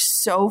worked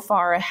so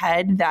far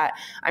ahead that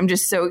I'm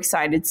just so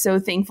excited, so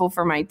thankful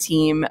for my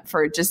team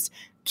for just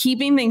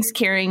keeping things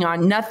carrying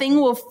on. Nothing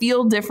will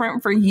feel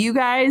different for you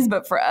guys,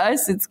 but for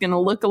us, it's going to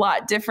look a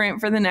lot different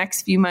for the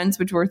next few months,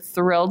 which we're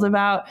thrilled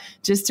about,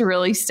 just to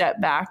really step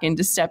back and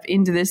to step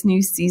into this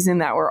new season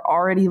that we're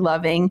already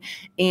loving.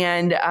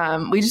 And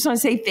we just want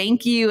to say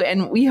thank you.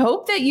 And we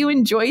hope that you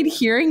enjoyed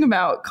hearing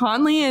about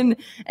Conley and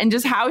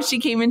just how she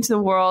came into the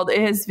world.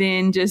 It has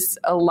been just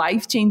a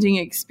life-changing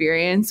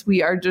experience.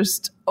 We are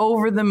just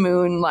over the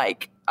moon,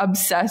 like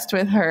obsessed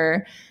with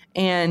her.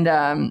 And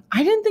I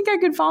didn't think I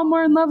could fall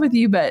more in love with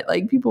you, but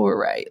like people were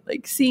right.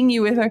 Like seeing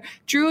you with her.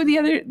 Drew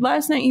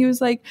last night, he was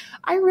like,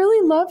 I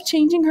really love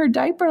changing her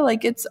diaper.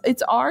 Like it's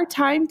our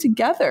time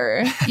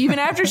together. Even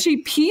after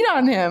she peed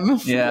on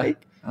him. Yeah.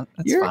 Like,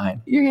 that's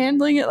fine. You're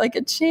handling it like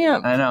a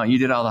champ. I know. You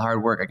did all the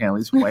hard work. I can at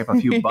least wipe a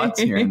few butts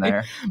here and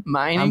there.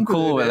 Mine I'm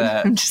included. cool with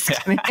that. I'm just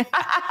kidding.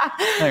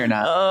 No, you're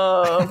not.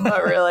 Oh,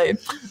 not really.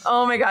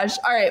 Oh my gosh.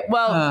 All right.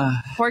 Well,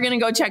 we're going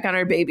to go check on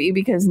our baby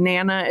because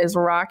Nana is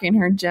rocking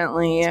her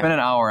gently. It's been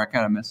an hour. I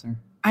kind of miss her.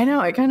 I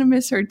know. I kind of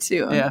miss her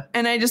too. Yeah.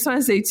 And I just want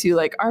to say too,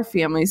 like our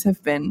families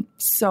have been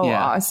so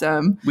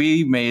awesome.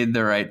 We made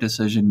the right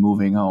decision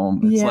moving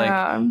home. It's like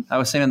I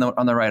was saying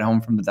on the ride home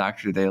from the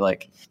doctor today,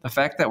 like the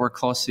fact that we're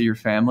close to your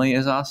family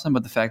is awesome,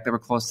 but the fact that we're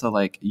close to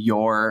like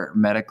your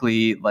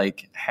medically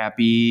like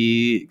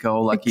happy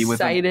go lucky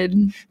excited.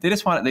 With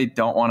them, they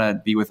don't want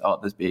to be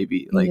without this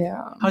baby. Like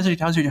how's your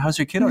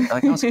kiddo?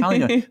 Like how's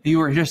Conley doing? You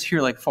were just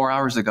here like 4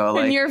 hours ago.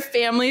 Like, and your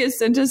family has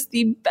sent us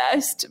the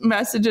best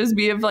messages.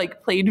 We have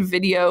like played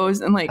videos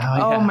and like,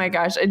 oh my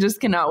gosh, I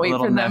just cannot wait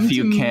for them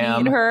to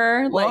meet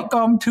her. Like,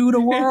 welcome to the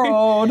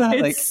world.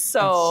 It's like,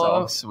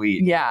 so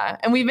sweet. Yeah.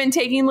 And we've been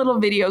taking little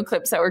video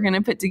clips that we're going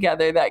to put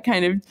together that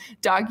kind of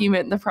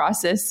document the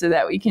process so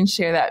that we can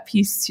share that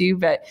piece too.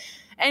 But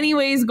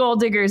anyways, Goal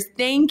Diggers,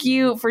 thank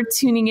you for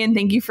tuning in.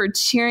 Thank you for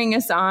cheering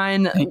us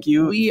on. Thank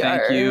you.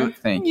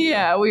 Thank you.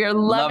 Yeah, we are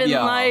loving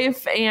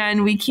life,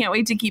 and we can't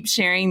wait to keep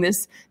sharing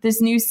this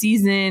new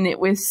season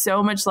with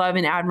so much love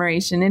and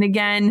admiration. And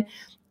again,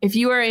 if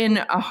you are in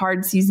a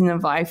hard season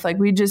of life, like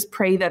we just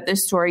pray that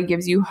this story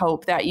gives you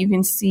hope that you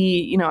can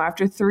see, you know,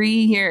 after 3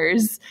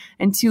 years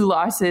and 2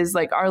 losses,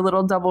 like our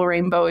little double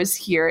rainbow is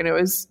here. And it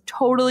was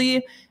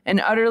totally and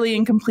utterly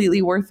and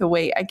completely worth the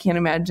wait. I can't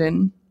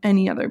imagine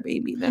any other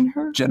baby than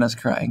her. Jenna's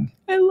crying.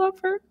 I love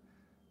her.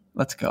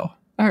 Let's go.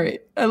 All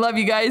right. I love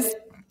you guys.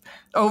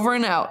 Over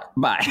and out.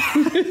 Bye.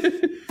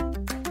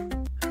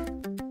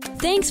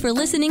 Thanks for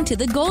listening to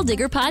the Goal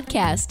Digger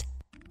Podcast.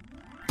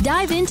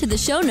 Dive into the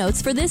show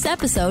notes for this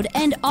episode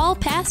and all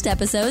past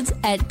episodes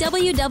at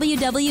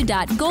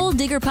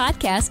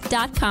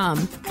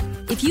www.goaldiggerpodcast.com.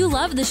 If you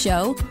love the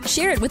show,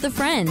 share it with a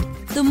friend.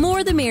 The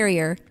more the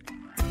merrier.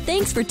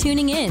 Thanks for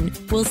tuning in.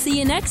 We'll see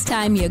you next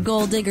time, you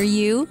Goal Digger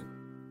you.